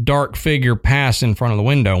like dark figure pass in front of the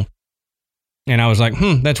window. And I was like,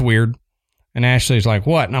 that's weird. And Ashley's like,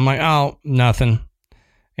 what? And I'm like, oh, nothing.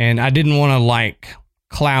 And I didn't want to like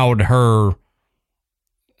cloud her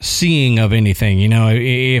seeing of anything.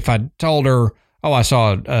 If I told her, oh, I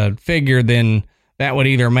saw a figure, then that would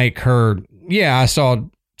either make her, yeah, I saw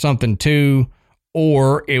something too,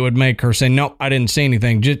 or it would make her say, nope, I didn't see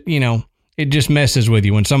anything. Just, it just messes with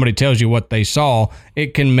you. When somebody tells you what they saw,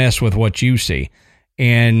 it can mess with what you see.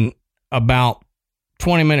 And about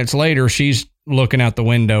 20 minutes later, she's looking out the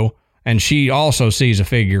window, and she also sees a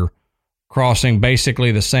figure crossing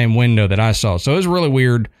basically the same window that I saw. So it was really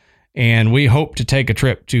weird, and we hope to take a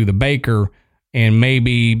trip to the Baker and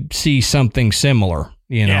maybe see something similar.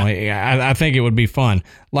 I think it would be fun.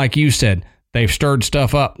 Like you said, they've stirred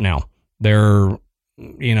stuff up now. They're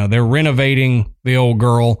renovating the old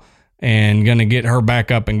girl and going to get her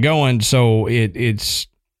back up and going. So it's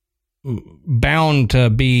bound to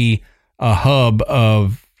be a hub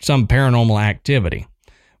of some paranormal activity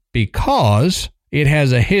because it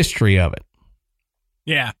has a history of it.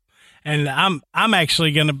 Yeah. And I'm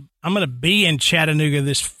actually going to be in Chattanooga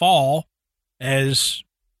this fall, as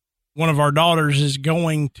one of our daughters is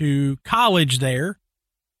going to college there.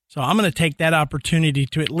 So I'm going to take that opportunity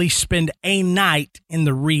to at least spend a night in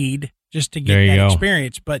the Reed just to get that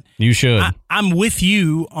experience. But you should. I'm with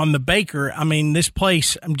you on the Baker. I mean, this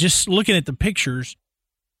place, I'm just looking at the pictures.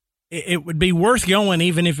 It would be worth going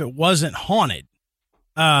even if it wasn't haunted.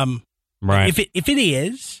 Right. If it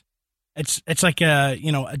is, it's like a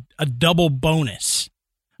double bonus.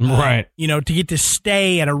 Right. To get to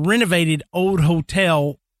stay at a renovated old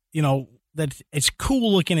hotel, that it's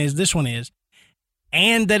cool looking as this one is,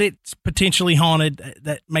 and that it's potentially haunted,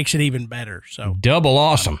 that makes it even better. So double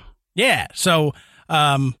awesome. Yeah. So,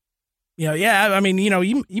 yeah, I mean,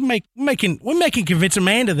 we're making convince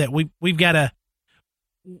Amanda that we've got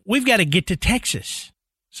to get to Texas.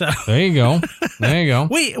 So there you go.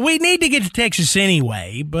 We need to get to Texas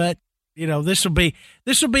anyway, but this will be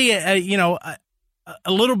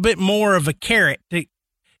a little bit more of a carrot to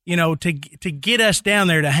get us down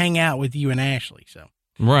there to hang out with you and Ashley. So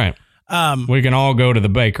right. We can all go to the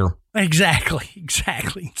Baker. Exactly.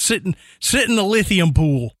 Sit in the lithium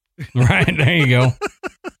pool. Right. There you go.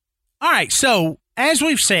 All right. So as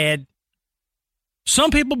we've said,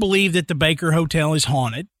 some people believe that the Baker Hotel is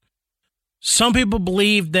haunted. Some people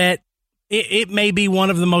believe that it may be one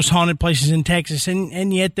of the most haunted places in Texas.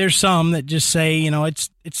 And yet there's some that just say,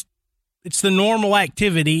 it's the normal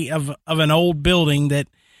activity of an old building that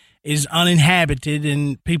is uninhabited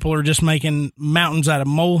and people are just making mountains out of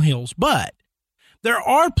molehills. But there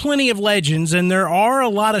are plenty of legends and there are a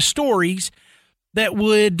lot of stories that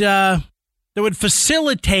would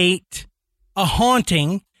facilitate a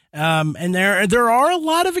haunting. And there are a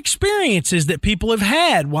lot of experiences that people have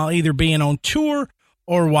had while either being on tour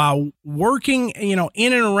or while working, in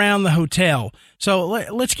and around the hotel. So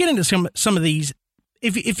let's get into some of these.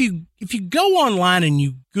 If you go online and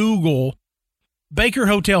you Google Baker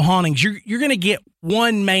Hotel hauntings, you're going to get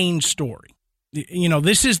one main story.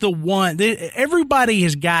 This is the one. Everybody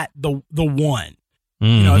has got the one.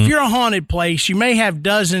 Mm-hmm. If you're a haunted place, you may have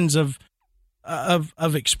dozens of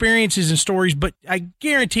experiences and stories, but I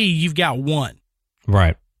guarantee you've got one.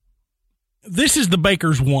 Right. This is the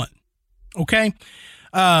Baker's one. Okay.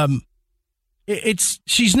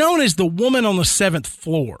 She's known as the woman on the 7th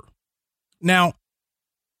floor. Now,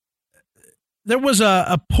 there was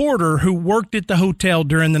a porter who worked at the hotel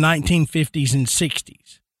during the 1950s and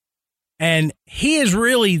 60s. And he is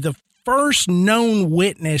really the first known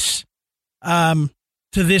witness to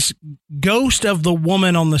this ghost of the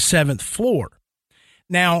woman on the 7th floor.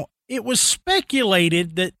 Now, it was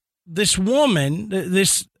speculated that this woman,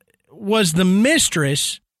 this was the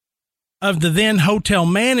mistress of the then hotel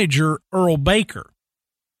manager, Earl Baker,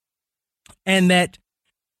 and that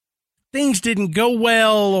things didn't go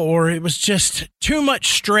well, or it was just too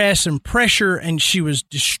much stress and pressure, and she was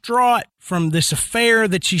distraught from this affair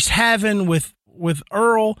that she's having with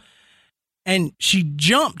Earl, and she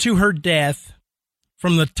jumped to her death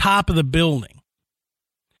from the top of the building.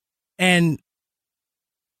 And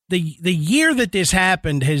the year that this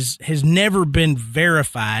happened has never been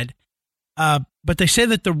verified, but they said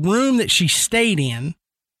that the room that she stayed in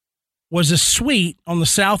was a suite on the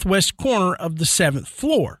southwest corner of the 7th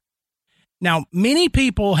floor. Now, many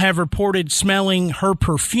people have reported smelling her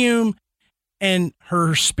perfume, and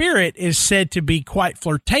her spirit is said to be quite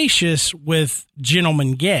flirtatious with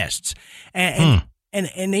gentlemen guests. And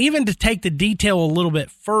even to take the detail a little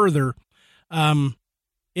bit further,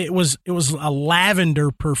 it was a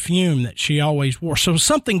lavender perfume that she always wore. So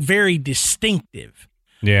something very distinctive.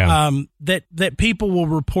 Yeah. That people will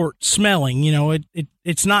report smelling. You know,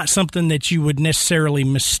 it's not something that you would necessarily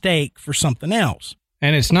mistake for something else.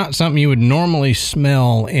 And it's not something you would normally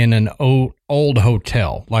smell in an old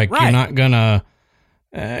hotel. Like, right. You're not going to,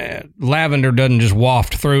 lavender doesn't just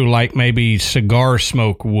waft through like maybe cigar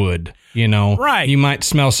smoke would, you know. Right. You might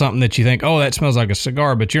smell something that you think, oh, that smells like a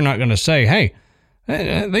cigar, but you're not going to say, hey,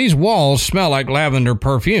 these walls smell like lavender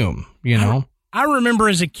perfume, you know. I remember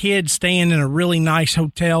as a kid staying in a really nice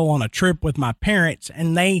hotel on a trip with my parents,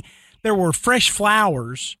 and there were fresh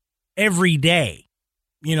flowers every day.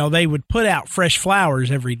 You know, they would put out fresh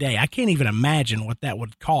flowers every day. I can't even imagine what that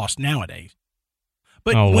would cost nowadays.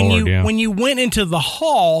 But when you went into the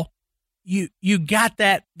hall, you got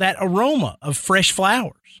that aroma of fresh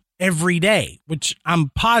flowers every day, which I'm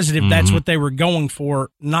positive that's what they were going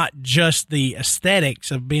for, not just the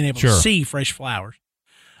aesthetics of being able to see fresh flowers.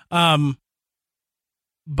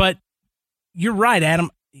 But you're right,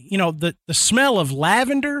 Adam. You know, the smell of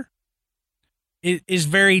lavender is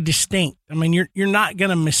very distinct. I mean, you're not going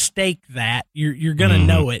to mistake that. You're going to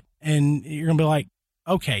know it, and you're going to be like,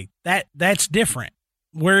 okay, that's different.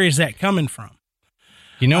 Where is that coming from?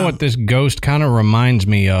 You know what this ghost kind of reminds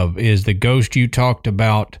me of is the ghost you talked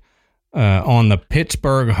about on the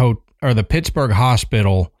Pittsburgh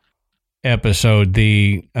Hospital episode.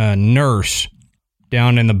 The nurse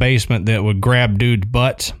down in the basement that would grab dudes'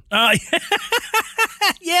 butts.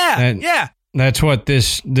 Yeah. That's what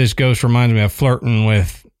this ghost reminds me of, flirting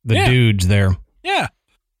with the dudes there. Yeah.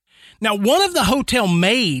 Now, one of the hotel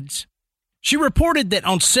maids, she reported that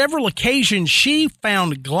on several occasions she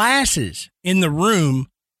found glasses in the room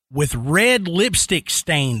with red lipstick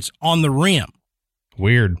stains on the rim.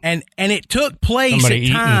 Weird. And it took place Somebody at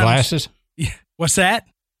eating times. Glasses? What's that?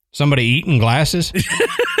 Somebody eating glasses?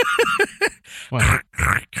 Well,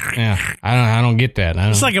 yeah, I don't get that.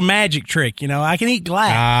 It's like a magic trick, you know. I can eat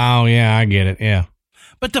glass. Oh, yeah, I get it, yeah.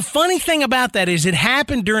 But the funny thing about that is it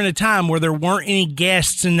happened during a time where there weren't any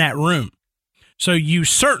guests in that room. So you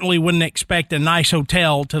certainly wouldn't expect a nice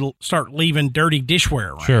hotel to start leaving dirty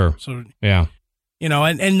dishware around. Sure. So, yeah. You know,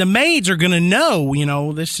 and the maids are going to know, you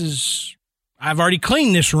know, I've already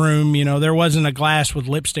cleaned this room. You know, there wasn't a glass with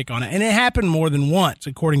lipstick on it. And it happened more than once,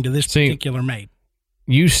 according to this particular maid.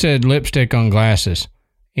 You said lipstick on glasses,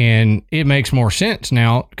 and it makes more sense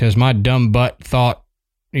now because my dumb butt thought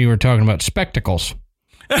you were talking about spectacles.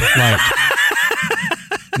 Like,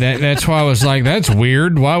 that's why I was like, that's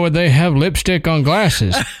weird. Why would they have lipstick on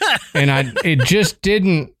glasses? And it just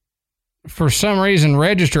didn't, for some reason,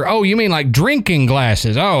 register. Oh, you mean like drinking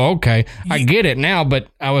glasses? Oh, okay. I get it now, but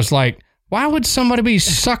I was like, why would somebody be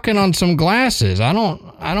sucking on some glasses? I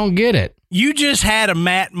don't get it. You just had a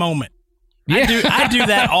Matt moment. Yeah. I do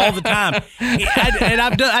that all the time.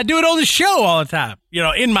 I do it on the show all the time. You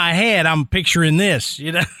know, in my head, I'm picturing this,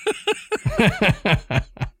 you know.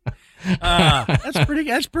 That's pretty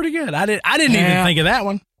good. I didn't even think of that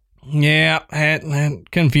one. Yeah, that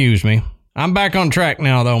confused me. I'm back on track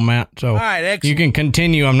now, though, Matt. So all right, excellent. You can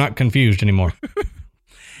continue. I'm not confused anymore.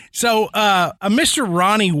 So, a Mr.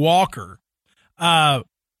 Ronnie Walker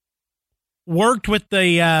worked with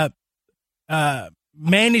the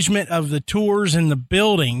management of the tours and the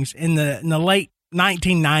buildings in the late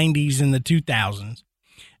 1990s and the 2000s.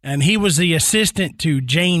 And he was the assistant to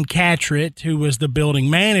Jane Catrett, who was the building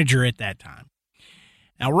manager at that time.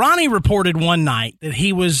 Now, Ronnie reported one night that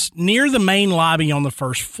he was near the main lobby on the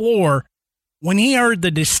first floor when he heard the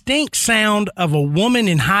distinct sound of a woman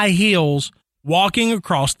in high heels walking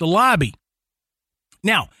across the lobby.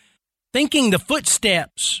 Now, thinking the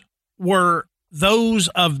footsteps were those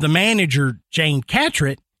of the manager, Jane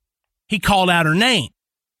Catrett, he called out her name.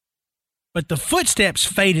 But the footsteps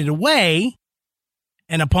faded away,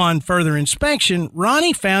 and upon further inspection,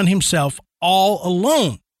 Ronnie found himself all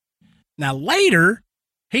alone. Now, later,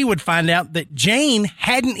 he would find out that Jane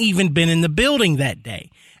hadn't even been in the building that day.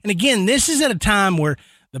 And again, this is at a time where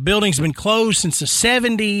the building's been closed since the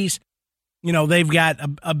 70s. You know, they've got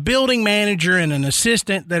a building manager and an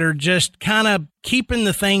assistant that are just kind of keeping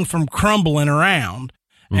the thing from crumbling around,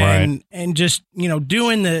 and just, you know,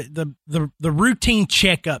 doing the routine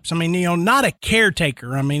checkups. I mean, you know, not a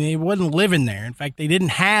caretaker. I mean, he wasn't living there. In fact, they didn't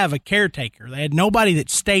have a caretaker. They had nobody that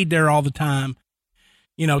stayed there all the time,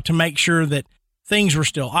 you know, to make sure that things were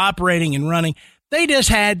still operating and running. They just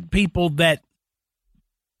had people that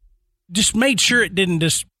just made sure it didn't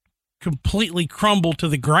just completely crumble to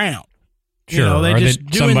the ground. Sure. You know, they or just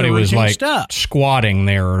that somebody was like stuff. squatting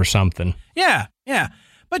there or something. Yeah.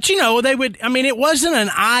 But, you know, it wasn't an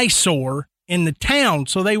eyesore in the town.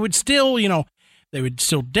 So they would still, you know, they would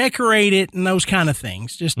still decorate it and those kind of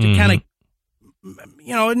things just to kind of,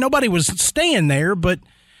 you know, nobody was staying there, but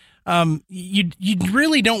you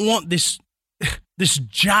really don't want this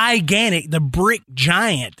gigantic, the brick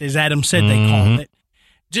giant, as Adam said they called it,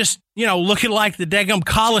 just, you know, looking like the daggum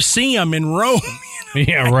Colosseum in Rome. You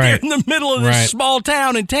know, yeah, right. in the middle of this small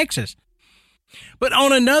town in Texas. But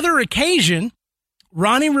on another occasion,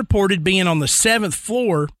 Ronnie reported being on the 7th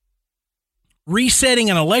floor, resetting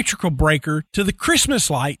an electrical breaker to the Christmas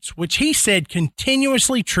lights, which he said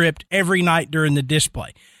continuously tripped every night during the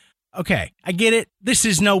display. Okay, I get it. This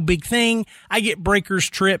is no big thing. I get breakers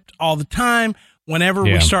tripped all the time whenever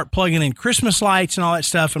we start plugging in Christmas lights and all that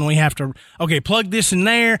stuff, and we have to, plug this in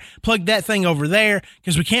there, plug that thing over there,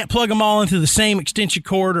 because we can't plug them all into the same extension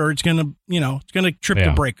cord or it's going to trip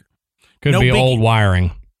the breaker. Could be old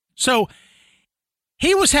wiring. So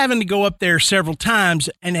he was having to go up there several times,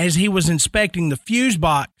 and as he was inspecting the fuse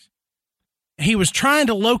box, he was trying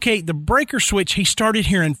to locate the breaker switch. He started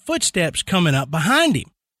hearing footsteps coming up behind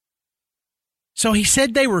him. So he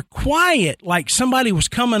said they were quiet, like somebody was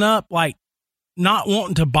coming up, like not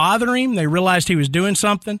wanting to bother him. They realized he was doing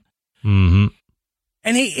something. Mm-hmm.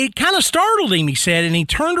 And it kind of startled him, he said, and he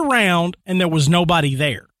turned around and there was nobody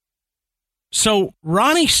there. So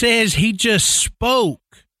Ronnie says he just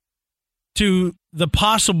spoke to the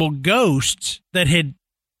possible ghosts that had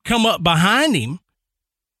come up behind him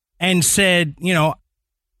and said, you know,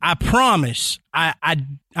 I promise, I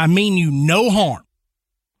mean you no harm.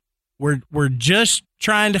 We're just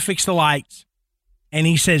trying to fix the lights. And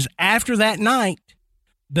he says after that night,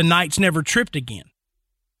 the nights never tripped again.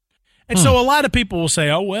 And so a lot of people will say,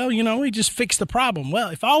 oh, well, you know, he just fixed the problem. Well,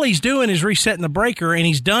 if all he's doing is resetting the breaker and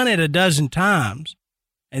he's done it a dozen times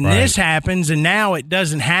and this happens and now it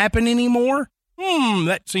doesn't happen anymore,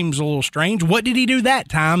 that seems a little strange. What did he do that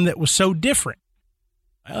time that was so different?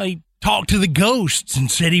 Well, he talked to the ghosts and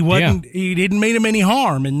said he didn't mean him any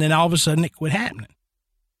harm. And then all of a sudden it quit happening.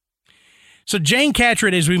 So Jane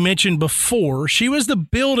Catrett, as we mentioned before, she was the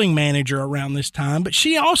building manager around this time, but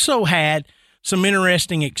she also had some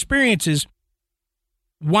interesting experiences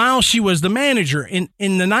while she was the manager. In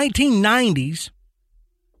the 1990s,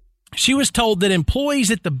 she was told that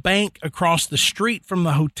employees at the bank across the street from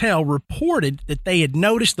the hotel reported that they had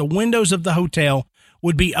noticed the windows of the hotel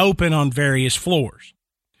would be open on various floors.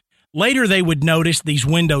 Later, they would notice these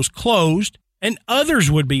windows closed and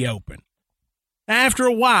others would be open. After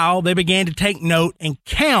a while, they began to take note and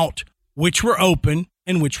count which were open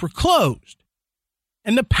and which were closed.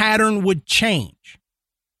 And the pattern would change.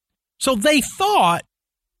 So they thought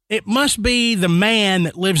it must be the man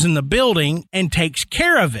that lives in the building and takes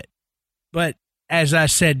care of it. But as I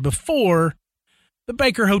said before, the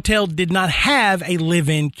Baker Hotel did not have a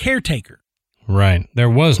live-in caretaker. Right. There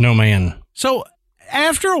was no man. So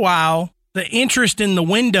after a while, the interest in the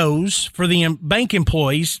windows for the bank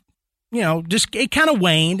employees, you know, just it kind of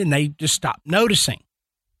waned and they just stopped noticing.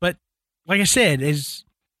 But like I said, as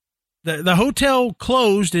the hotel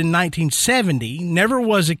closed in 1970, never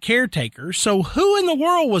was a caretaker. So who in the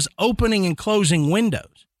world was opening and closing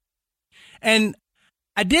windows? And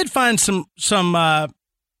I did find some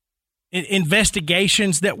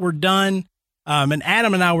investigations that were done. And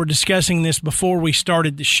Adam and I were discussing this before we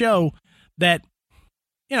started the show that,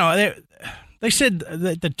 you know, they said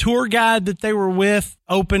that the tour guide that they were with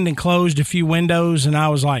opened and closed a few windows. And I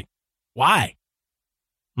was like, why?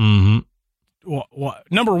 Mm-hmm. Well,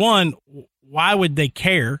 number one, why would they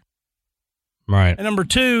care? Right. And number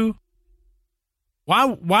two,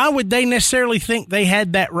 why would they necessarily think they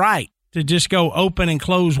had that right to just go open and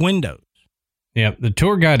close windows? Yeah, the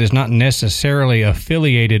tour guide is not necessarily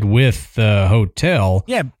affiliated with the hotel.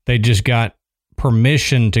 Yeah. They just got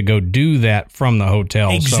permission to go do that from the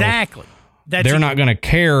hotel. Exactly. So they're not going to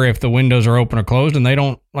care if the windows are open or closed, and they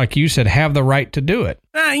don't, like you said, have the right to do it.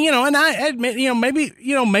 You know, and I admit,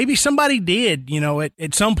 maybe somebody did,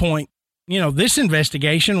 at some point, this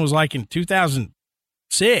investigation was like in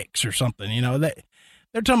 2006 or something,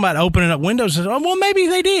 they're talking about opening up windows. Well, maybe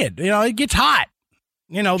they did. It gets hot.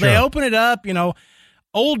 Sure. They open it up,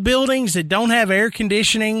 old buildings that don't have air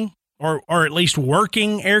conditioning or at least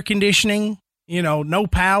working air conditioning, no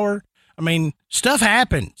power. I mean, stuff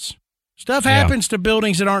happens. Stuff happens to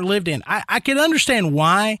buildings that aren't lived in. I can understand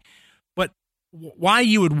why, but why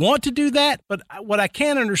you would want to do that. But what I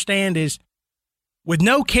can't understand is with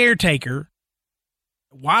no caretaker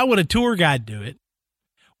Why would a tour guide do it?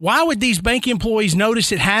 Why would these bank employees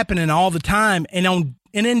notice it happening all the time and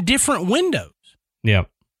in different windows? Yep.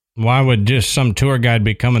 Why would just some tour guide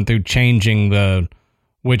be coming through changing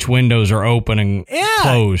which windows are open and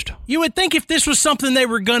closed? You would think if this was something they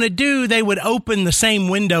were going to do, they would open the same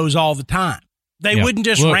windows all the time. They wouldn't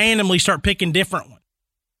just randomly start picking different ones.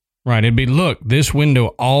 Right. It'd be, look, this window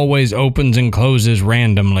always opens and closes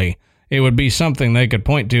randomly. It would be something they could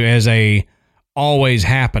point to as a always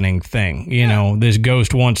happening thing. You know, this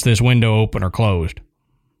ghost wants this window open or closed.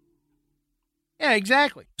 Yeah,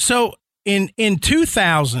 exactly. So in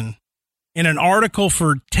 2000, in an article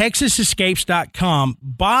for TexasEscapes.com,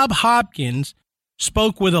 Bob Hopkins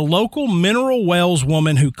spoke with a local Mineral Wells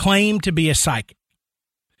woman who claimed to be a psychic.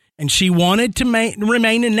 And she wanted to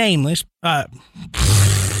remain nameless.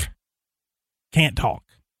 Can't talk.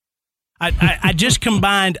 I just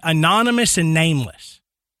combined anonymous and nameless.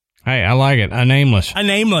 Hey, I like it. A nameless.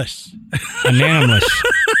 Anonymous.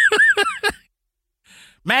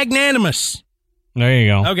 Magnanimous. There you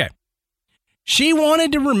go. Okay. She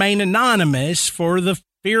wanted to remain anonymous for the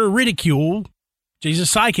fear of ridicule. She's a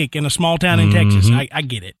psychic in a small town in Texas. I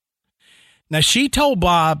get it. Now, she told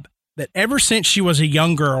Bob that ever since she was a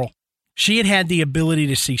young girl, she had had the ability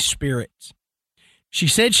to see spirits. She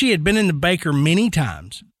said she had been in the Baker many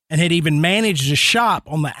times and had even managed a shop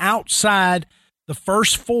on the outside the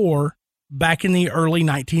first floor back in the early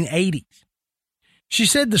 1980s. She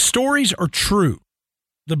said the stories are true.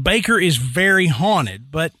 The Baker is very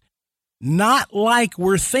haunted, but not like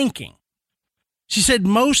we're thinking. She said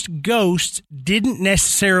most ghosts didn't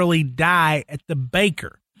necessarily die at the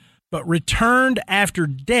Baker, but returned after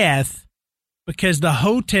death because the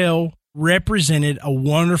hotel represented a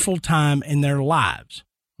wonderful time in their lives.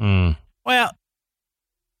 Well,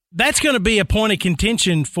 that's going to be a point of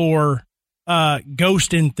contention for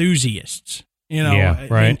ghost enthusiasts. You know, yeah,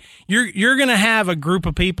 right. I mean, you're going to have a group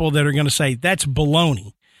of people that are going to say that's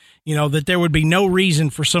baloney. You know, that there would be no reason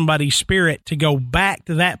for somebody's spirit to go back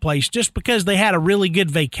to that place just because they had a really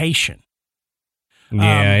good vacation.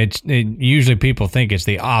 Yeah, usually people think it's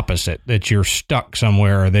the opposite, that you're stuck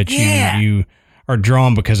somewhere or that you are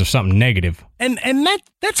drawn because of something negative. And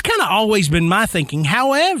that's kind of always been my thinking.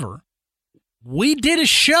 However, we did a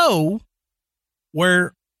show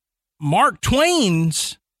where Mark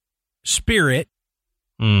Twain's spirit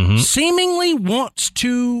seemingly wants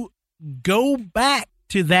to go back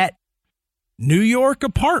to that New York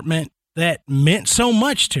apartment that meant so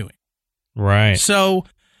much to him. Right. So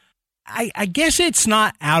I guess it's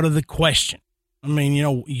not out of the question. I mean, you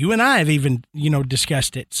know, you and I have even,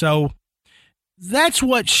 discussed it. So that's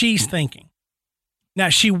what she's thinking. Now,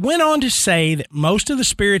 she went on to say that most of the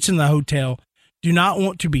spirits in the hotel do not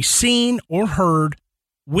want to be seen or heard,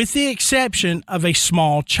 with the exception of a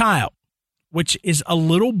small child, which is a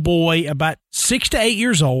little boy about 6 to 8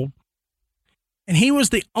 years old. And he was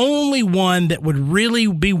the only one that would really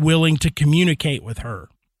be willing to communicate with her.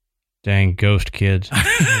 Dang ghost kids.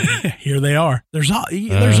 Here they are. There's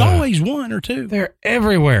always one or two. They're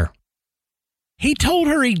everywhere. He told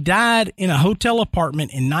her he died in a hotel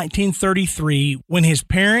apartment in 1933 when his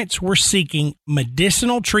parents were seeking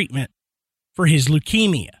medicinal treatment for his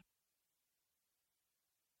leukemia.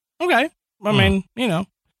 Okay. I mean,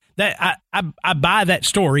 that I buy that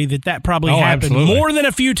story that probably happened more than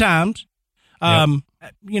a few times.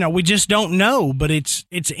 We just don't know, but it's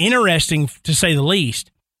interesting to say the least.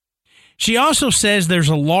 She also says there's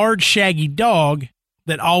a large shaggy dog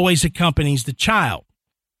that always accompanies the child.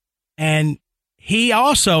 And he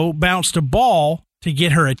also bounced a ball to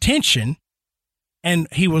get her attention, and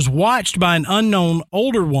he was watched by an unknown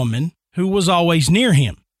older woman who was always near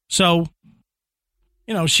him. So,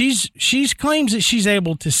 she's claims that she's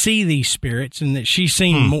able to see these spirits and that she's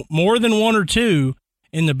seen more than one or two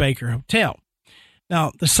in the Baker Hotel.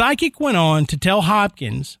 Now, the psychic went on to tell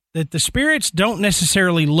Hopkins that the spirits don't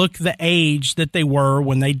necessarily look the age that they were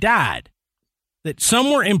when they died, that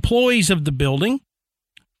some were employees of the building,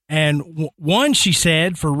 and one, she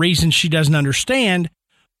said, for reasons she doesn't understand,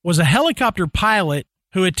 was a helicopter pilot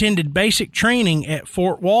who attended basic training at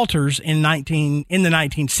Fort Walters in the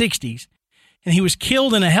 1960s, and he was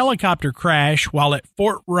killed in a helicopter crash while at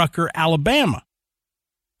Fort Rucker, Alabama.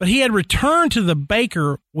 But he had returned to the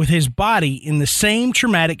Baker with his body in the same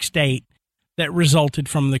traumatic state that resulted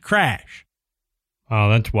from the crash. Oh,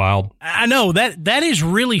 that's wild. I know, that is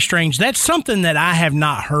really strange. That's something that I have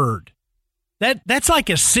not heard. That's like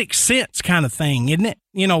a Sixth Sense kind of thing, isn't it?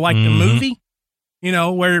 Like the movie,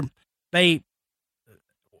 where they,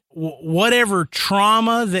 whatever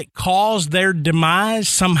trauma that caused their demise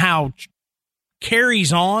somehow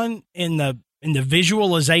carries on in the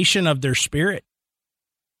visualization of their spirit.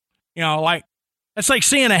 You know, like that's like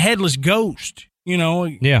seeing a headless ghost. You know,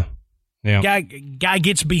 yeah. Guy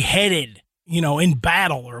gets beheaded, you know, in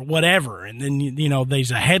battle or whatever, and then you know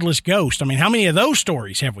there's a headless ghost. I mean, how many of those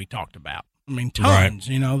stories have we talked about? I mean, tons.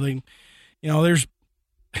 Right. There's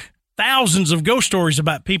thousands of ghost stories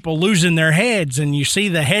about people losing their heads, and you see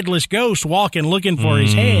the headless ghost walking looking for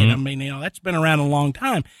his head. I mean, you know, that's been around a long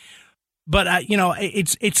time. But you know,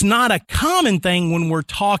 it's not a common thing when we're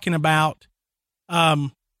talking about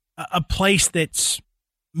a place that's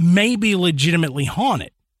maybe legitimately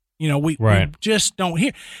haunted. You know, we just don't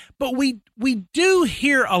hear, but we do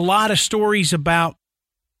hear a lot of stories about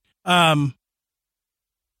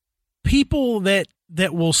people that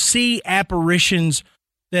will see apparitions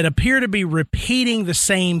that appear to be repeating the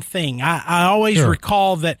same thing. I always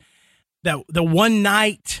recall that the one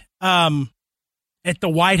night at the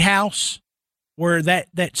White House where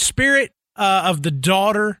that spirit of the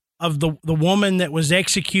daughter of the woman that was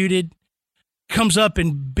executed comes up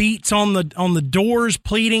and beats on the doors,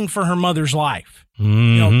 pleading for her mother's life.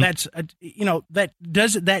 You know, that's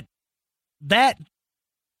that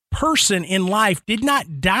person in life did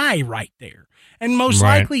not die right there, and most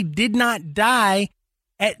likely did not die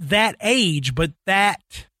at that age, but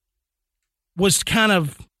that was kind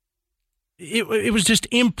of it was just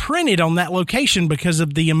imprinted on that location because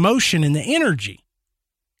of the emotion and the energy.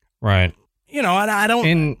 Right. You know, and I don't.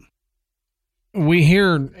 And we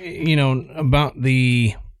hear, you know, about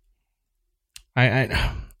the.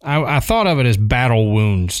 I thought of it as battle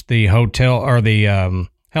wounds. The hotel or the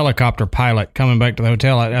helicopter pilot coming back to the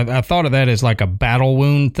hotel. I thought of that as like a battle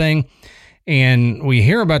wound thing. And we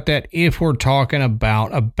hear about that if we're talking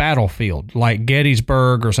about a battlefield like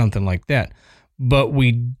Gettysburg or something like that. But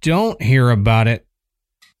we don't hear about it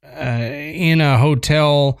in a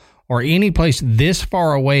hotel or any place this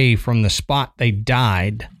far away from the spot they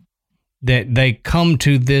died, that they come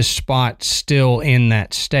to this spot still in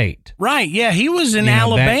that state. Right. Yeah. He was in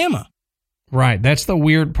Alabama. Right. That's the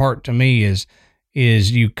weird part to me is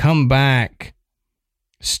you come back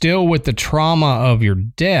still with the trauma of your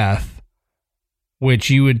death, which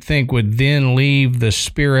you would think would then leave the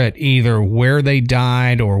spirit either where they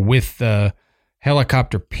died or with the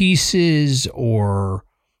helicopter pieces or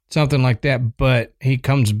something like that. But he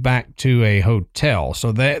comes back to a hotel.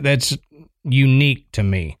 So that's unique to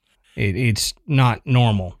me. It's not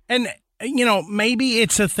normal. And, you know, maybe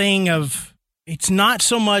it's a thing of, it's not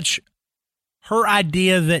so much her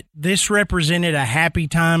idea that this represented a happy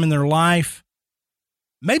time in their life.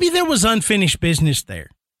 Maybe there was unfinished business there.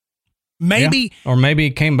 Maybe, or maybe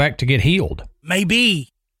it came back to get healed.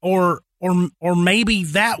 Maybe, or maybe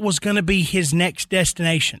that was going to be his next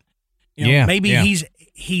destination. You know, maybe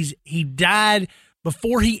he died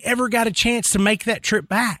before he ever got a chance to make that trip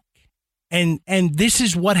back. And this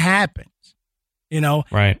is what happens, you know,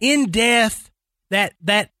 right. In death, that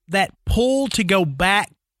pull to go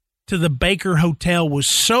back to the Baker Hotel was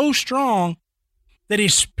so strong that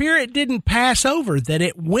his spirit didn't pass over, that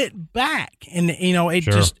it went back. And, you know,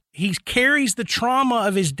 he carries the trauma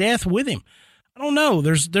of his death with him. I don't know.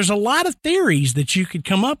 There's a lot of theories that you could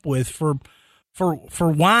come up with for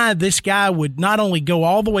why this guy would not only go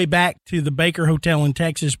all the way back to the Baker Hotel in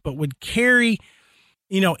Texas, but would carry,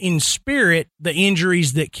 you know, in spirit, the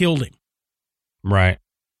injuries that killed him. Right.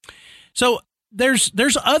 So there's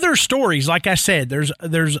other stories. Like I said, there's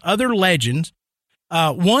other legends.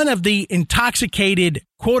 One of the intoxicated,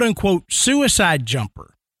 quote unquote, suicide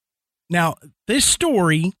jumper. Now, this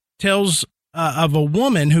story tells of a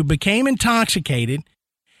woman who became intoxicated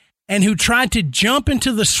and who tried to jump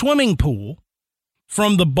into the swimming pool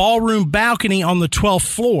from the ballroom balcony on the 12th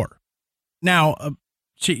floor. Now,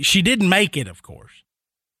 she didn't make it, of course,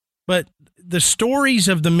 but the stories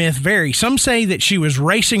of the myth vary. Some say that she was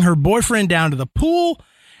racing her boyfriend down to the pool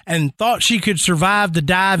and thought she could survive the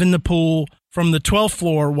dive in the pool from the 12th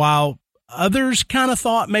floor, while others kind of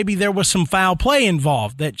thought maybe there was some foul play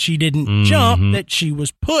involved, that she didn't jump, that she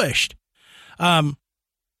was pushed. I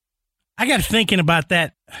got thinking about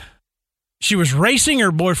that. She was racing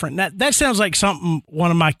her boyfriend. That sounds like something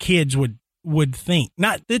one of my kids would think.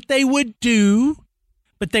 Not that they would do,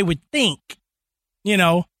 but they would think, you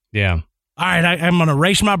know. Yeah. All right, I'm going to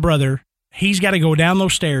race my brother. He's got to go down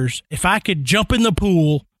those stairs. If I could jump in the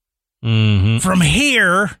pool from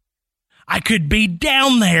here, I could be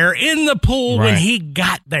down there in the pool when he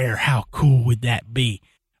got there. How cool would that be?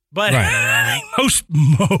 But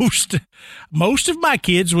most of my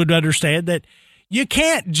kids would understand that you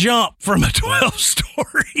can't jump from a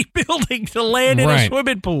 12-story building to land in a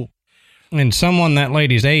swimming pool. And someone that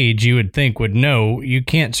lady's age, you would think, would know you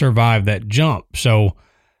can't survive that jump. So,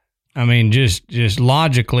 I mean, just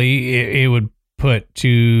logically, it would put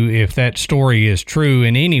to, if that story is true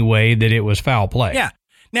in any way, that it was foul play. Yeah.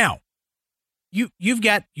 Now, you've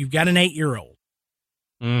got an 8-year-old.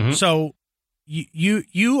 Mm-hmm. So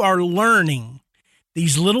you are learning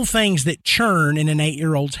these little things that churn in an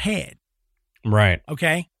 8-year-old's head. Right.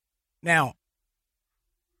 Okay. Now,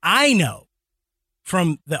 I know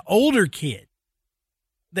from the older kid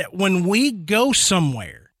that when we go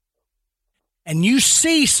somewhere and you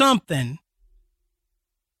see something,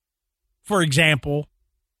 for example,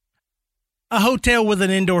 a hotel with an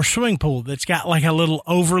indoor swimming pool that's got like a little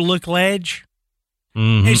overlook ledge.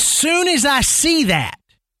 Mm-hmm. As soon as I see that,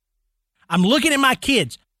 I'm looking at my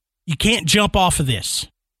kids. You can't jump off of this.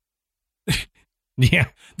 Yeah.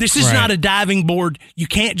 This is not a diving board. You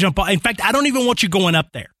can't jump off. In fact, I don't even want you going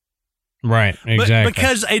up there. Right. Exactly.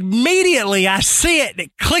 Because immediately I see it and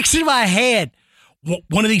it clicks in my head.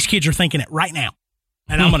 One of these kids are thinking it right now.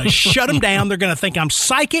 And I'm going to shut them down. They're going to think I'm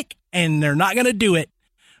psychic and they're not going to do it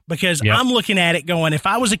because I'm looking at it going, if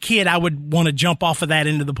I was a kid, I would want to jump off of that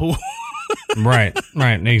into the pool. Right.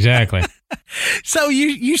 Exactly. So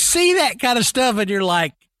you see that kind of stuff and you're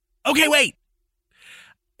like, okay, wait.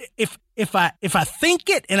 If I think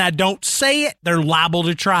it and I don't say it, they're liable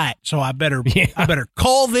to try it. So I better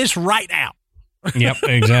call this right now. Yep,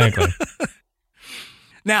 exactly.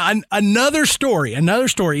 Now, another story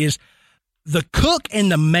is the cook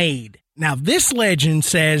and the maid. Now, this legend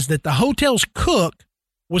says that the hotel's cook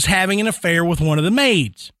was having an affair with one of the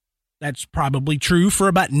maids. That's probably true for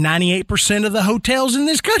about 98% of the hotels in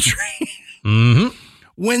this country. Mm-hmm.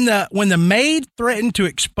 When the maid threatened to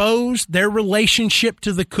expose their relationship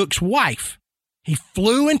to the cook's wife, he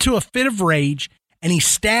flew into a fit of rage and he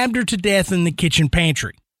stabbed her to death in the kitchen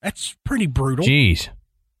pantry. That's pretty brutal. Jeez.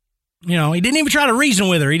 You know, he didn't even try to reason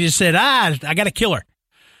with her. He just said, I got to kill her.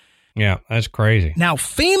 Yeah, that's crazy. Now,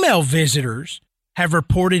 female visitors have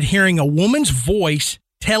reported hearing a woman's voice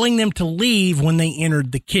telling them to leave when they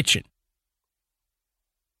entered the kitchen.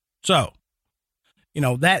 So, you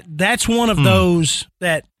know, that's one of those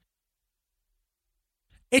that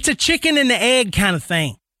it's a chicken and the egg kind of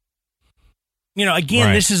thing. You know,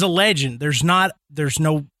 again, This is a legend. There's no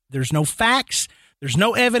facts. There's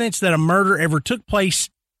no evidence that a murder ever took place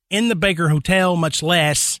in the Baker Hotel, much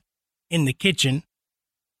less in the kitchen.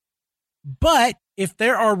 But if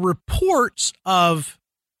there are reports of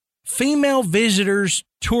female visitors,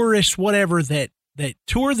 tourists, whatever, that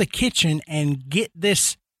tour the kitchen and get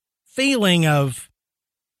this feeling of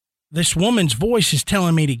this woman's voice is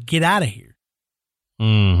telling me to get out of here,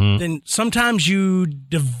 then sometimes you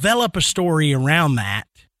develop a story around that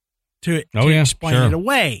to explain it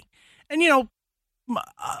away. And, you know,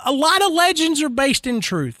 a lot of legends are based in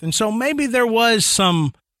truth. And so maybe there was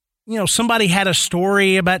somebody had a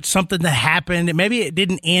story about something that happened. And maybe it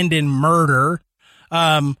didn't end in murder.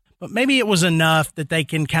 But maybe it was enough that they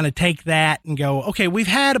can kind of take that and go, okay, we've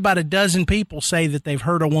had about a dozen people say that they've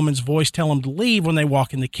heard a woman's voice tell them to leave when they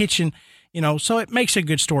walk in the kitchen, you know, so it makes a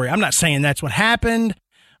good story. I'm not saying that's what happened.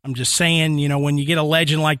 I'm just saying, you know, when you get a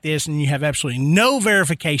legend like this and you have absolutely no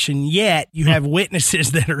verification yet, you have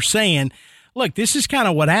witnesses that are saying, look, this is kind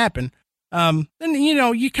of what happened. Then, you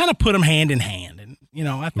know, you kind of put them hand in hand. And, you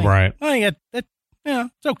know, I think that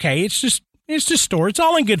it's okay. It's just story. It's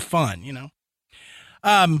all in good fun, you know.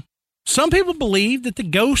 Some people believe that the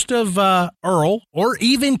ghost of Earl or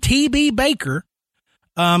even T.B. Baker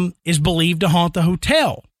is believed to haunt the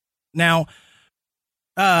hotel. Now,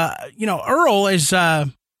 you know, Earl is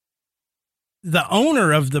the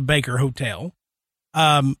owner of the Baker Hotel,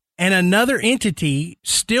 and another entity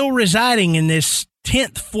still residing in this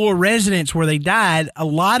 10th floor residence where they died. A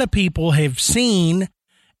lot of people have seen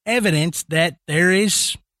evidence that there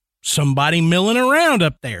is somebody milling around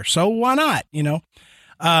up there. So why not, you know?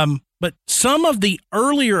 But some of the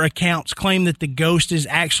earlier accounts claim that the ghost is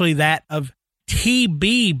actually that of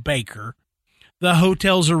T.B. Baker, the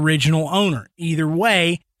hotel's original owner. Either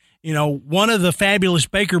way, you know, one of the fabulous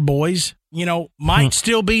Baker boys, you know, might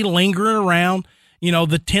still be lingering around, you know,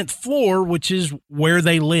 the 10th floor, which is where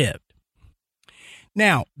they lived.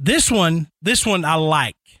 Now, this one I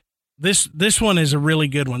like. This one is a really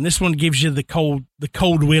good one. This one gives you the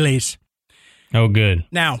cold willies. Oh, good.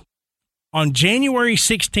 Now, on January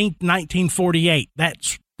 16th, 1948,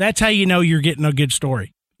 that's how you know you're getting a good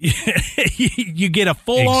story. You get a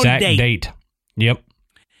full-on date. Yep.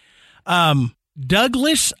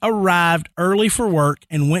 Douglas arrived early for work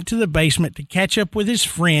and went to the basement to catch up with his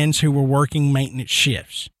friends who were working maintenance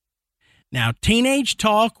shifts. Now, teenage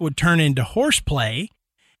talk would turn into horseplay,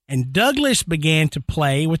 and Douglas began to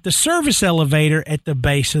play with the service elevator at the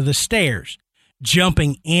base of the stairs,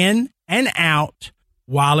 jumping in and out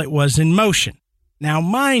while it was in motion. Now,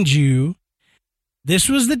 mind you, This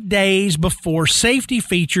was the days before safety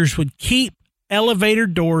features would keep elevator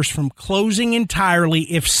doors from closing entirely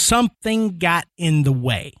if something got in the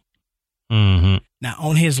way. Mm-hmm. Now,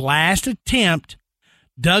 on his last attempt,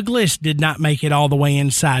 Douglas did not make it all the way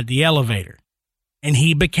inside the elevator, and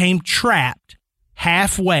he became trapped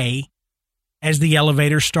halfway as the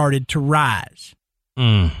elevator started to rise,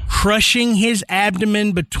 crushing his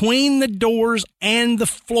abdomen between the doors and the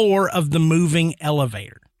floor of the moving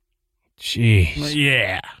elevator. Jeez.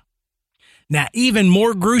 Yeah. Now, even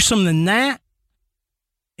more gruesome than that,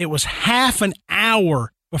 it was half an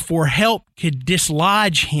hour before help could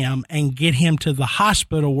dislodge him and get him to the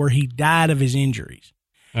hospital where he died of his injuries.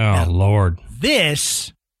 Oh, now, Lord.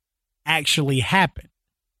 This actually happened.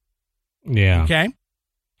 Yeah. Okay.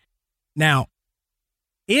 Now,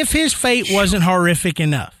 if his fate wasn't horrific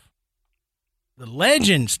enough, the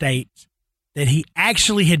legend states that he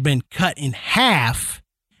actually had been cut in half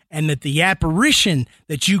and that the apparition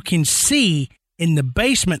that you can see in the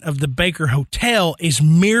basement of the Baker Hotel is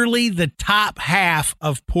merely the top half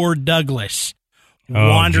of poor Douglas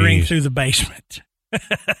wandering through the basement.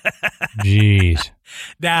 Jeez.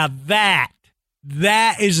 Now that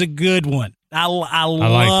is a good one. I like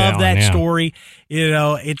love that one, story. You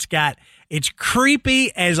know, it's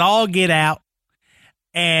creepy as all get out,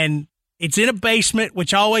 and it's in a basement,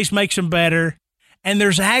 which always makes them better. And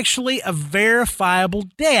there's actually a verifiable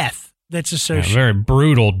death that's associated. A very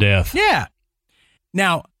brutal death. Yeah.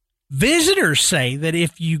 Now, visitors say that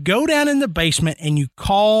if you go down in the basement and you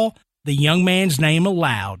call the young man's name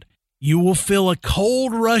aloud, you will feel a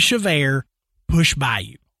cold rush of air push by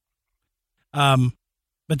you.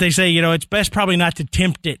 But they say, you know, it's best probably not to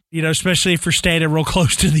tempt it, you know, especially if you're standing real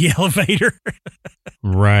close to the elevator.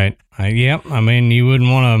 Right. Yep. I mean, you wouldn't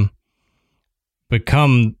want to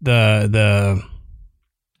become the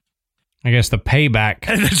payback.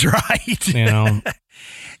 That's right. You know.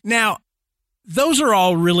 Now, those are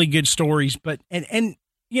all really good stories, but and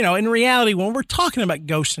you know, in reality, when we're talking about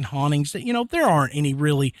ghosts and hauntings, that, you know, there aren't any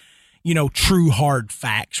really, you know, true hard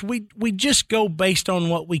facts. We just go based on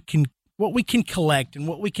what we can collect and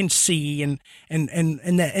what we can see and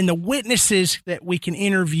the witnesses that we can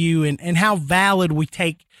interview and how valid we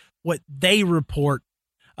take what they report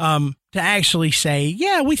to actually say,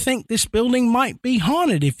 yeah, we think this building might be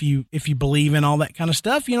haunted if you believe in all that kind of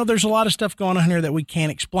stuff. You know, there's a lot of stuff going on here that we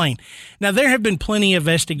can't explain. Now, there have been plenty of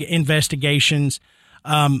investigations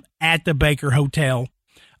at the Baker Hotel.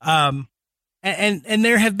 And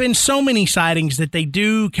there have been so many sightings that they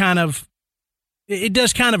do it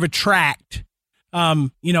does kind of attract,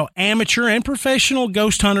 you know, amateur and professional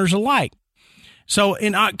ghost hunters alike. So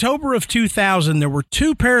in October of 2000, there were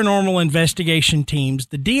two paranormal investigation teams,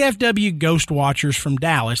 the DFW Ghost Watchers from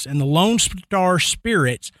Dallas and the Lone Star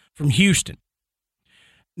Spirits from Houston.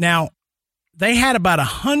 Now, they had about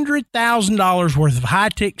 $100,000 worth of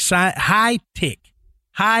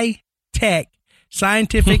high-tech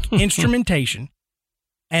scientific instrumentation,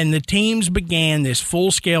 and the teams began this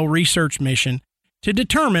full-scale research mission to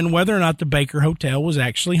determine whether or not the Baker Hotel was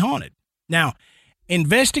actually haunted. Now,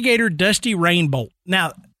 investigator Dusty Rainbolt.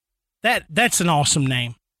 Now, that's an awesome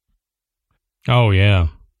name. Oh, yeah.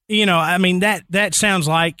 You know, I mean, that sounds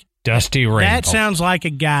like Dusty Rainbolt. That sounds like a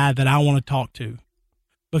guy that I want to talk to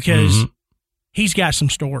because he's got some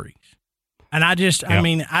stories. And I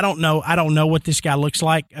mean, I don't know what this guy looks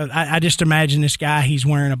like. I just imagine this guy, he's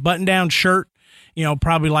wearing a button-down shirt, you know,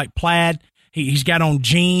 probably like plaid. He's got on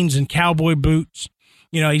jeans and cowboy boots.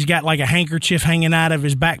 You know, he's got like a handkerchief hanging out of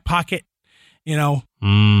his back pocket. You know,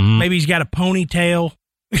 maybe he's got a ponytail.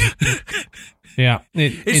 Yeah.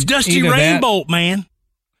 It's Dusty Rainbolt, man.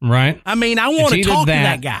 Right. I mean, I want to talk to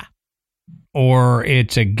that guy. Or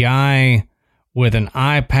it's a guy with an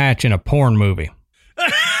eye patch in a porn movie.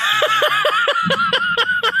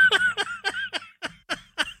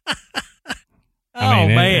 I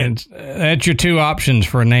mean, man. That's your two options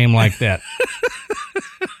for a name like that.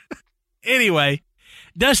 Anyway,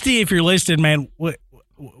 Dusty, if you're listening, man,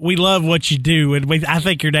 we love what you do, and I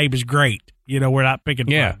think your name is great. You know, we're not picking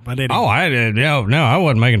fun. But anyway. Oh, I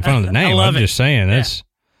wasn't making fun of the name. I'm just saying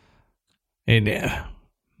it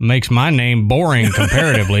makes my name boring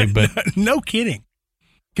comparatively, but no kidding.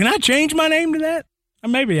 Can I change my name to that? Or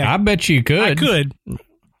maybe I bet you could. I could.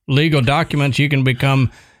 Legal documents, you can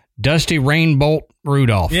become Dusty Rainbolt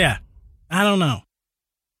Rudolph. Yeah. I don't know.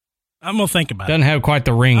 I'm gonna think about it. Doesn't have quite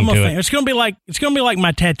the ring to it. It's gonna be like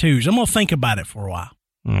my tattoos. I'm gonna think about it for a while.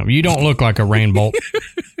 You don't look like a Rainbolt.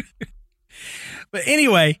 But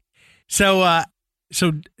anyway, so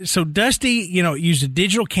Dusty, you know, used a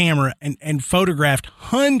digital camera and photographed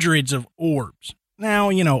hundreds of orbs. Now,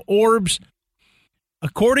 you know, orbs,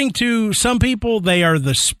 according to some people, they are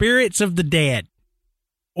the spirits of the dead.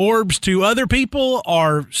 Orbs to other people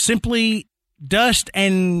are simply dust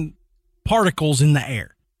and particles in the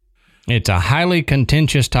air. It's a highly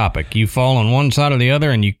contentious topic. You fall on one side or the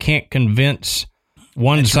other, and you can't convince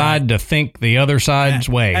one side to think the other side's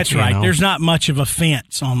way. That's right. Know? There's not much of a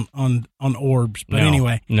fence on orbs. But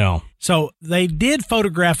anyway. No. So they did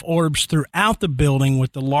photograph orbs throughout the building,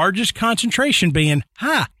 with the largest concentration being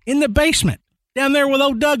in the basement down there with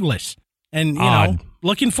old Douglas, and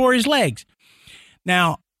looking for his legs.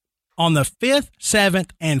 Now, on the 5th,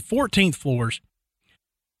 7th, and 14th floors,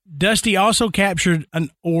 Dusty also captured an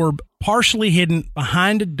orb partially hidden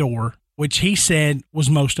behind a door, which he said was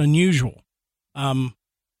most unusual.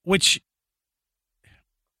 Which,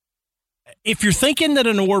 if you're thinking that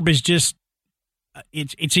an orb is just,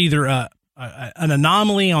 it's either an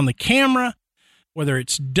anomaly on the camera, whether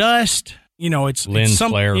it's dust, it's lens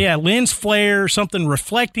flare. Yeah, lens flare, something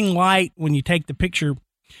reflecting light when you take the picture.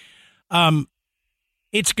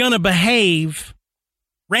 It's going to behave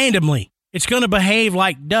randomly. It's going to behave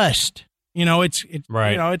like dust. It's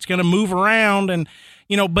right. It's going to move around and,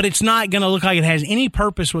 but it's not going to look like it has any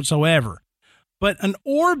purpose whatsoever. But an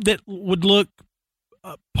orb that would look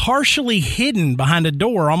partially hidden behind a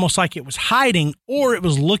door, almost like it was hiding or it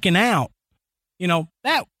was looking out,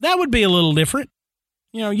 that would be a little different.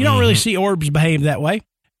 You don't really see orbs behave that way.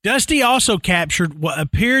 Dusty also captured what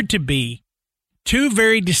appeared to be two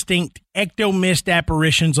very distinct ectomist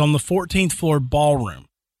apparitions on the 14th floor ballroom.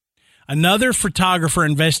 Another photographer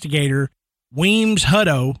investigator, Weems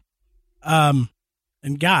Hutto,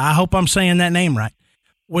 and guy, I hope I'm saying that name right,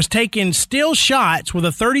 was taking still shots with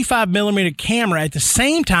a 35 millimeter camera at the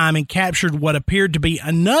same time and captured what appeared to be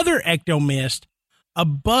another ectomist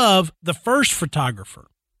above the first photographer.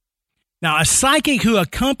 Now, a psychic who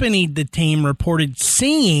accompanied the team reported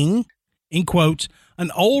seeing, in quotes,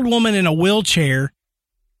 an old woman in a wheelchair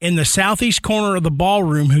in the southeast corner of the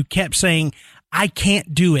ballroom who kept saying, "I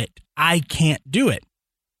can't do it. I can't do it."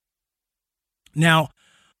 Now,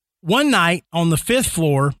 one night on the 5th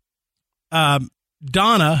floor,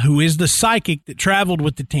 Donna, who is the psychic that traveled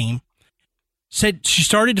with the team, said she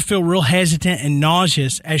started to feel real hesitant and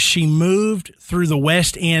nauseous as she moved through the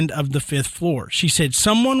west end of the 5th floor. She said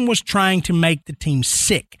someone was trying to make the team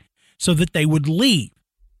sick so that they would leave.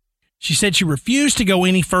 She said she refused to go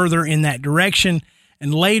any further in that direction,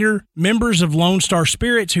 and later, members of Lone Star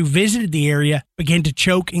Spirits who visited the area began to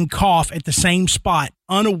choke and cough at the same spot,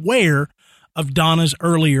 unaware of Donna's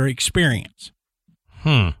earlier experience.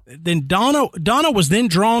 Then Donna was then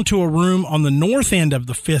drawn to a room on the north end of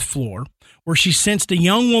the 5th floor where she sensed a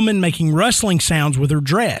young woman making rustling sounds with her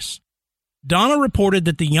dress. Donna reported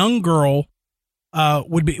that the young girl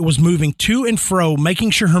was moving to and fro, making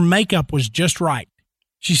sure her makeup was just right.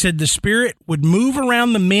 She said the spirit would move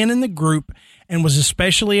around the men in the group and was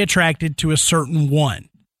especially attracted to a certain one.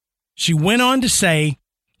 She went on to say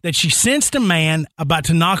that she sensed a man about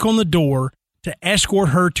to knock on the door to escort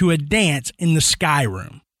her to a dance in the Sky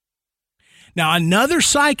Room. Now, another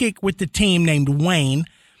psychic with the team named Wayne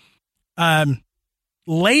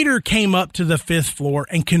later came up to the 5th floor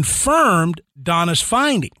and confirmed Donna's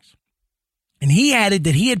findings. And he added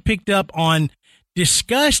that he had picked up on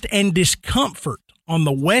disgust and discomfort on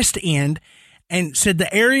the west end and said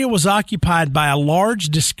the area was occupied by a large,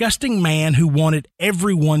 disgusting man who wanted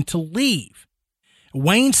everyone to leave.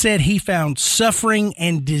 Wayne said he found suffering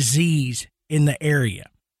and disease in the area.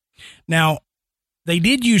 Now, they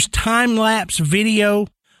did use time-lapse video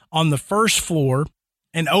on the 1st floor,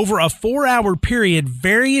 and over a 4-hour period,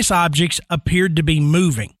 various objects appeared to be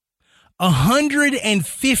moving.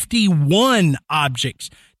 151 objects,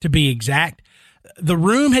 to be exact. The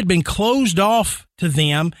room had been closed off to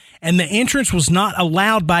them, and the entrance was not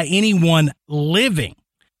allowed by anyone living.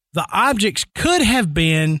 The objects could have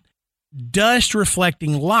been dust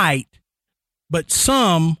reflecting light, but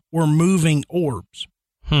some were moving orbs.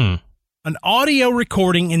 An audio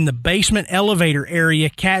recording in the basement elevator area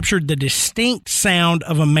captured the distinct sound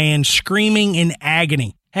of a man screaming in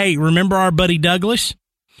agony. Hey, remember our buddy Douglas?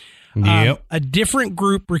 Yep. A different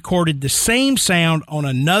group recorded the same sound on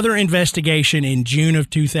another investigation in June of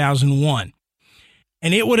 2001.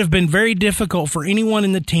 And it would have been very difficult for anyone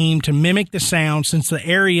in the team to mimic the sound since the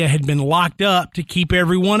area had been locked up to keep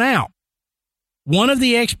everyone out. One of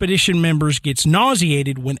the expedition members gets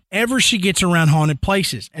nauseated whenever she gets around haunted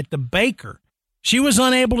places. At the Baker, she was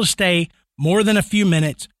unable to stay more than a few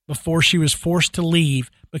minutes before she was forced to leave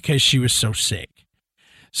because she was so sick.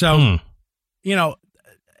 So, you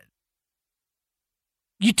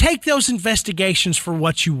take those investigations for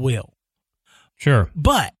what you will. Sure.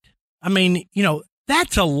 But, I mean,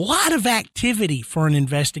 That's a lot of activity for an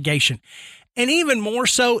investigation. And even more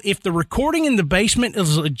so, if the recording in the basement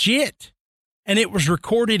is legit and it was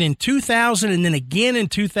recorded in 2000 and then again in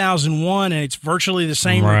 2001 and it's virtually the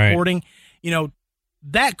same recording,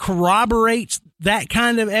 that corroborates that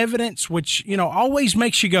kind of evidence, which, always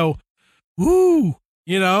makes you go, ooh,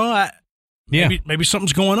 maybe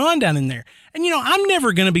something's going on down in there. And, I'm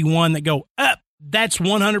never going to be one that go, that's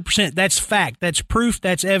 100%, that's fact, that's proof,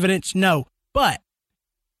 that's evidence. No, but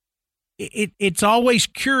it's always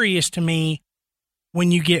curious to me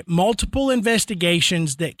when you get multiple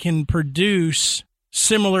investigations that can produce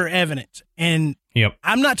similar evidence. And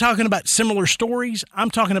I'm not talking about similar stories.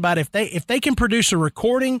 I'm talking about if they can produce a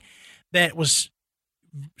recording that was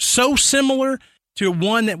so similar to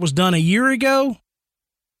one that was done a year ago,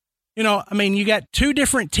 you got two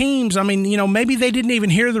different teams. Maybe they didn't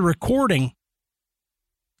even hear the recording.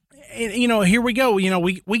 Here we go.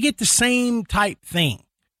 We get the same type thing.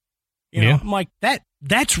 I'm like,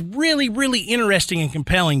 that's really, really interesting and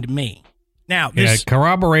compelling to me. Now,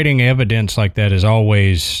 corroborating evidence like that is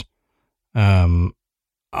always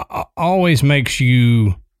makes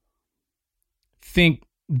you think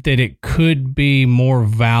that it could be more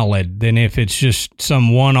valid than if it's just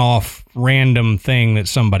some one-off random thing that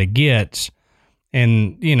somebody gets.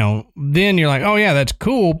 And, then you're like, oh yeah, that's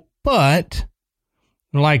cool. But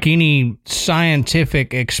like any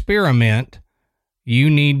scientific experiment, you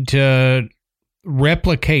need to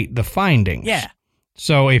replicate the findings. Yeah.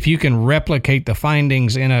 So if you can replicate the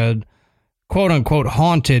findings in a quote-unquote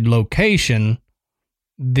haunted location,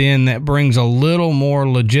 then that brings a little more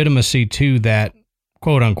legitimacy to that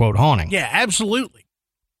quote-unquote haunting. Yeah, absolutely.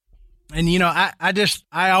 And,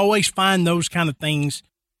 I always find those kind of things,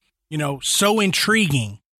 so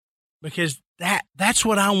intriguing because that's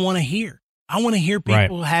what I want to hear. I want to hear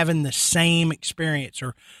people having the same experience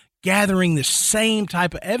or gathering the same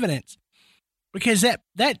type of evidence because that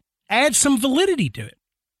adds some validity to it.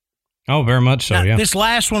 Oh, very much so, now, this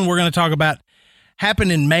last one we're going to talk about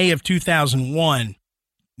happened in May of 2001.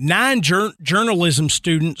 9 journalism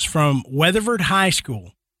students from Weatherford High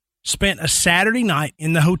School spent a Saturday night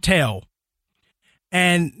in the hotel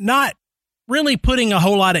and not really putting a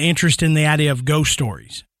whole lot of interest in the idea of ghost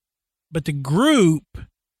stories. But the group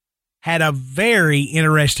had a very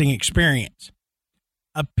interesting experience.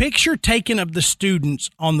 A picture taken of the students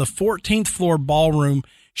on the 14th floor ballroom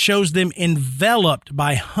shows them enveloped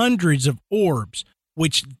by hundreds of orbs,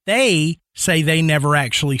 which they say they never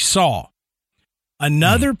actually saw.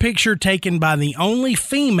 Another picture taken by the only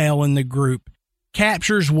female in the group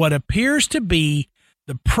captures what appears to be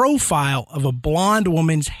the profile of a blonde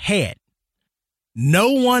woman's head.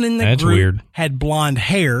 No one in the group had blonde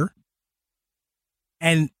hair,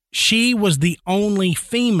 and she was the only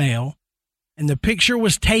female, and the picture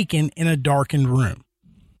was taken in a darkened room.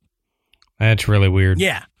 That's really weird.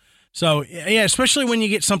 Yeah. So, especially when you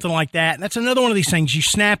get something like that. That's another one of these things. You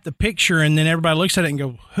snap the picture, and then everybody looks at it and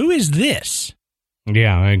go, who is this?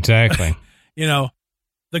 Yeah, exactly.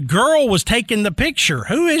 The girl was taking the picture.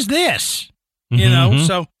 Who is this?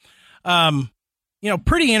 So,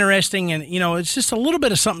 pretty interesting. And, it's just a little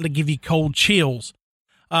bit of something to give you cold chills.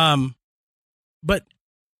 But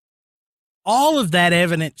all of that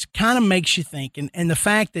evidence kind of makes you think. And the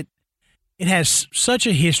fact that it has such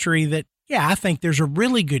a history that, I think there's a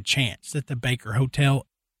really good chance that the Baker Hotel,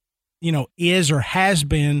 is or has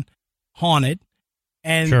been haunted.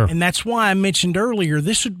 And that's why I mentioned earlier,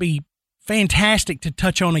 this would be fantastic to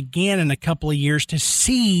touch on again in a couple of years to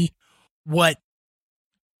see what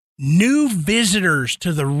new visitors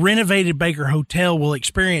to the renovated Baker Hotel will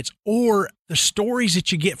experience or the stories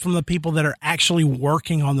that you get from the people that are actually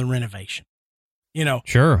working on the renovation.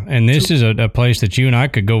 Sure. And this is a place that you and I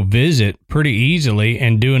could go visit pretty easily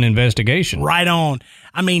and do an investigation. Right on.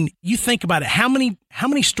 I mean, you think about it. How many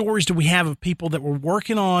stories do we have of people that were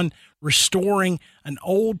working on restoring an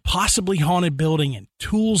old, possibly haunted building and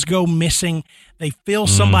tools go missing? They feel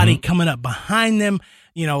somebody coming up behind them.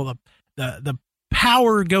 The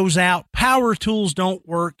power goes out, power tools don't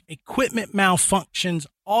work, equipment malfunctions,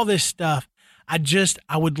 all this stuff.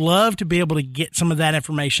 I would love to be able to get some of that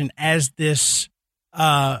information as this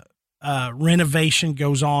renovation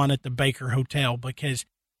goes on at the Baker Hotel, because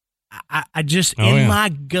I just, my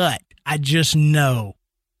gut, I just know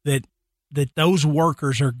that those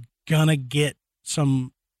workers are gonna get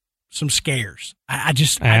some scares. I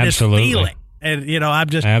just feel it. And, I'm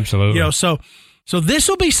just, absolutely, so this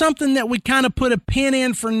will be something that we kind of put a pin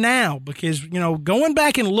in for now, because, going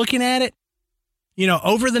back and looking at it,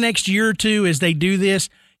 over the next year or two, as they do this,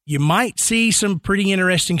 you might see some pretty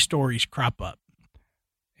interesting stories crop up.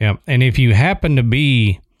 Yeah. And if you happen to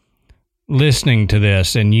be listening to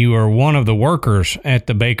this and you are one of the workers at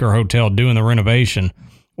the Baker Hotel doing the renovation,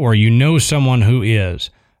 or you know someone who is,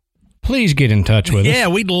 please get in touch with us. Yeah,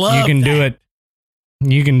 we'd love You can that. do it.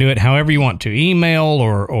 You can do it however you want to, email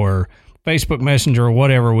or Facebook Messenger or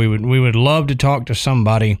whatever. We would love to talk to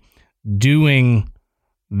somebody doing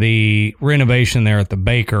the renovation there at the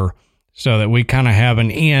Baker so that we kind of have an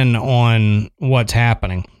in on what's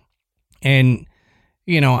happening. And,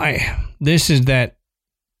 you know, this is that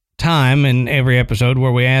time in every episode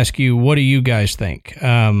where we ask you, what do you guys think?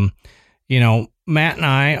 You know, Matt and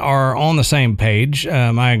I are on the same page.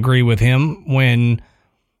 I agree with him when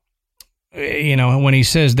he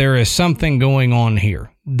says there is something going on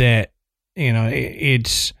here, that, you know,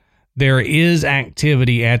 there is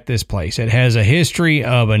activity at this place. It has a history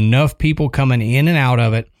of enough people coming in and out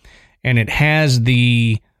of it, and it has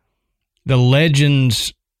the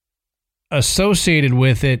legends associated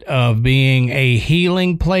with it of being a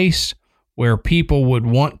healing place where people would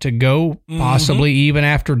want to go, possibly even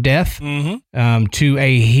after death, to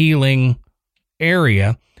a healing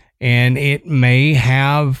area. And it may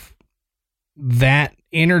have that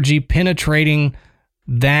energy penetrating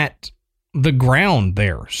the ground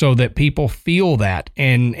there so that people feel that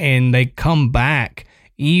and they come back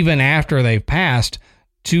even after they've passed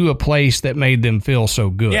to a place that made them feel so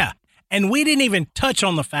good. Yeah. And we didn't even touch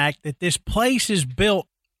on the fact that this place is built,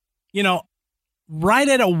 you know, right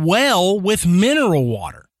at a well with mineral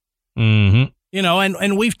water. Mm-hmm. You know,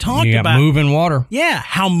 and we've talked you got about moving water. Yeah,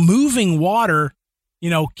 how moving water, you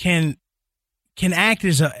know, can act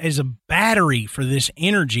as a battery for this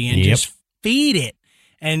energy and just feed it.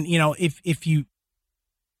 And, you know, if you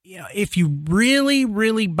really,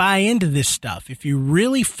 really buy into this stuff, if you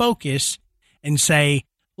really focus and say,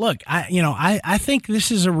 look, I think this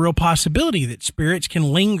is a real possibility that spirits can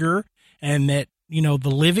linger and that, you know, the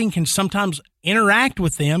living can sometimes interact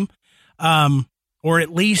with them, or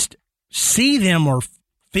at least see them or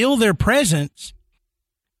feel their presence.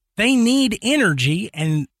 They need energy,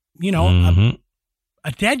 and, you know,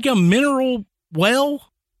 a dadgum mineral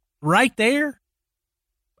well right there.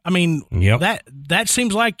 I mean, that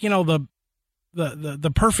seems like, you know,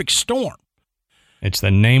 the perfect storm. It's the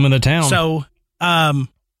name of the town. So,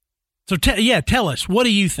 tell us, what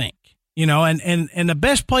do you think? You know, and the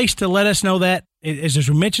best place to let us know that is, as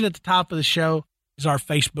we mentioned at the top of the show, is our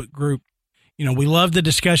Facebook group. You know, we love the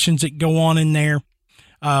discussions that go on in there.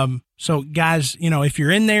 So guys, you know, if you're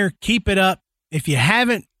in there, keep it up. If you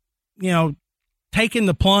haven't, you know, taken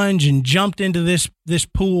the plunge and jumped into this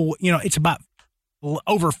pool, you know, it's about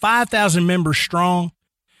over 5,000 members strong.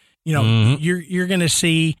 You know, you're going to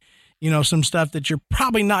see, you know, some stuff that you're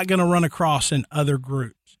probably not going to run across in other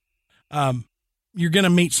groups. You're going to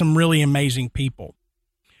meet some really amazing people.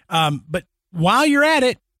 But while you're at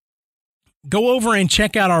it, go over and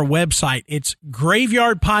check out our website. It's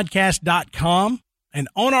graveyardpodcast.com. And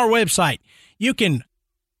on our website, you can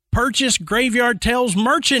purchase Graveyard Tales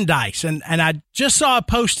merchandise. And I just saw a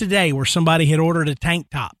post today where somebody had ordered a tank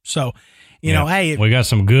top. So, you know, hey, we got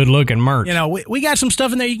some good looking merch. You know, we got some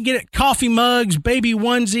stuff in there. You can get it, coffee mugs, baby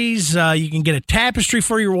onesies. You can get a tapestry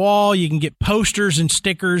for your wall. You can get posters and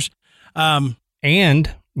stickers.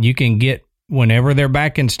 And you can get, whenever they're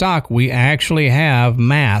back in stock, we actually have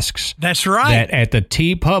masks. That's right. That at the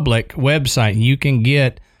TeePublic website, you can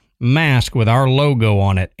get mask with our logo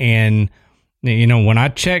on it. And, you know, when I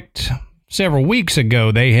checked several weeks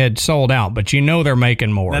ago, they had sold out, but you know they're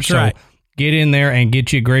making more. That's right. Get in there and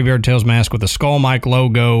get you a Graveyard Tales mask with a Skull Mike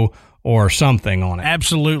logo or something on it.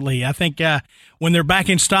 Absolutely. I think when they're back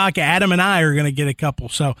in stock, Adam and I are going to get a couple.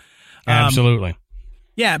 So, absolutely.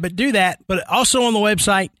 Yeah, but do that. But also on the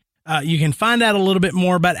website, you can find out a little bit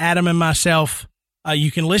more about Adam and myself.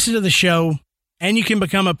 You can listen to the show, and you can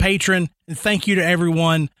become a patron. And thank you to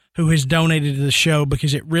everyone who has donated to the show,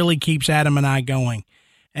 because it really keeps Adam and I going.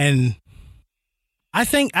 And I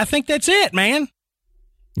think that's it, man.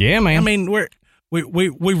 Yeah, man. I mean,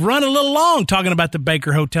 we've run a little long talking about the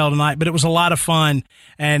Baker Hotel tonight, but it was a lot of fun,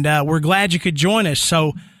 and we're glad you could join us.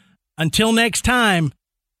 So until next time,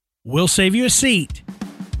 we'll save you a seat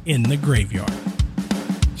in the graveyard.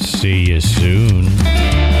 See you soon.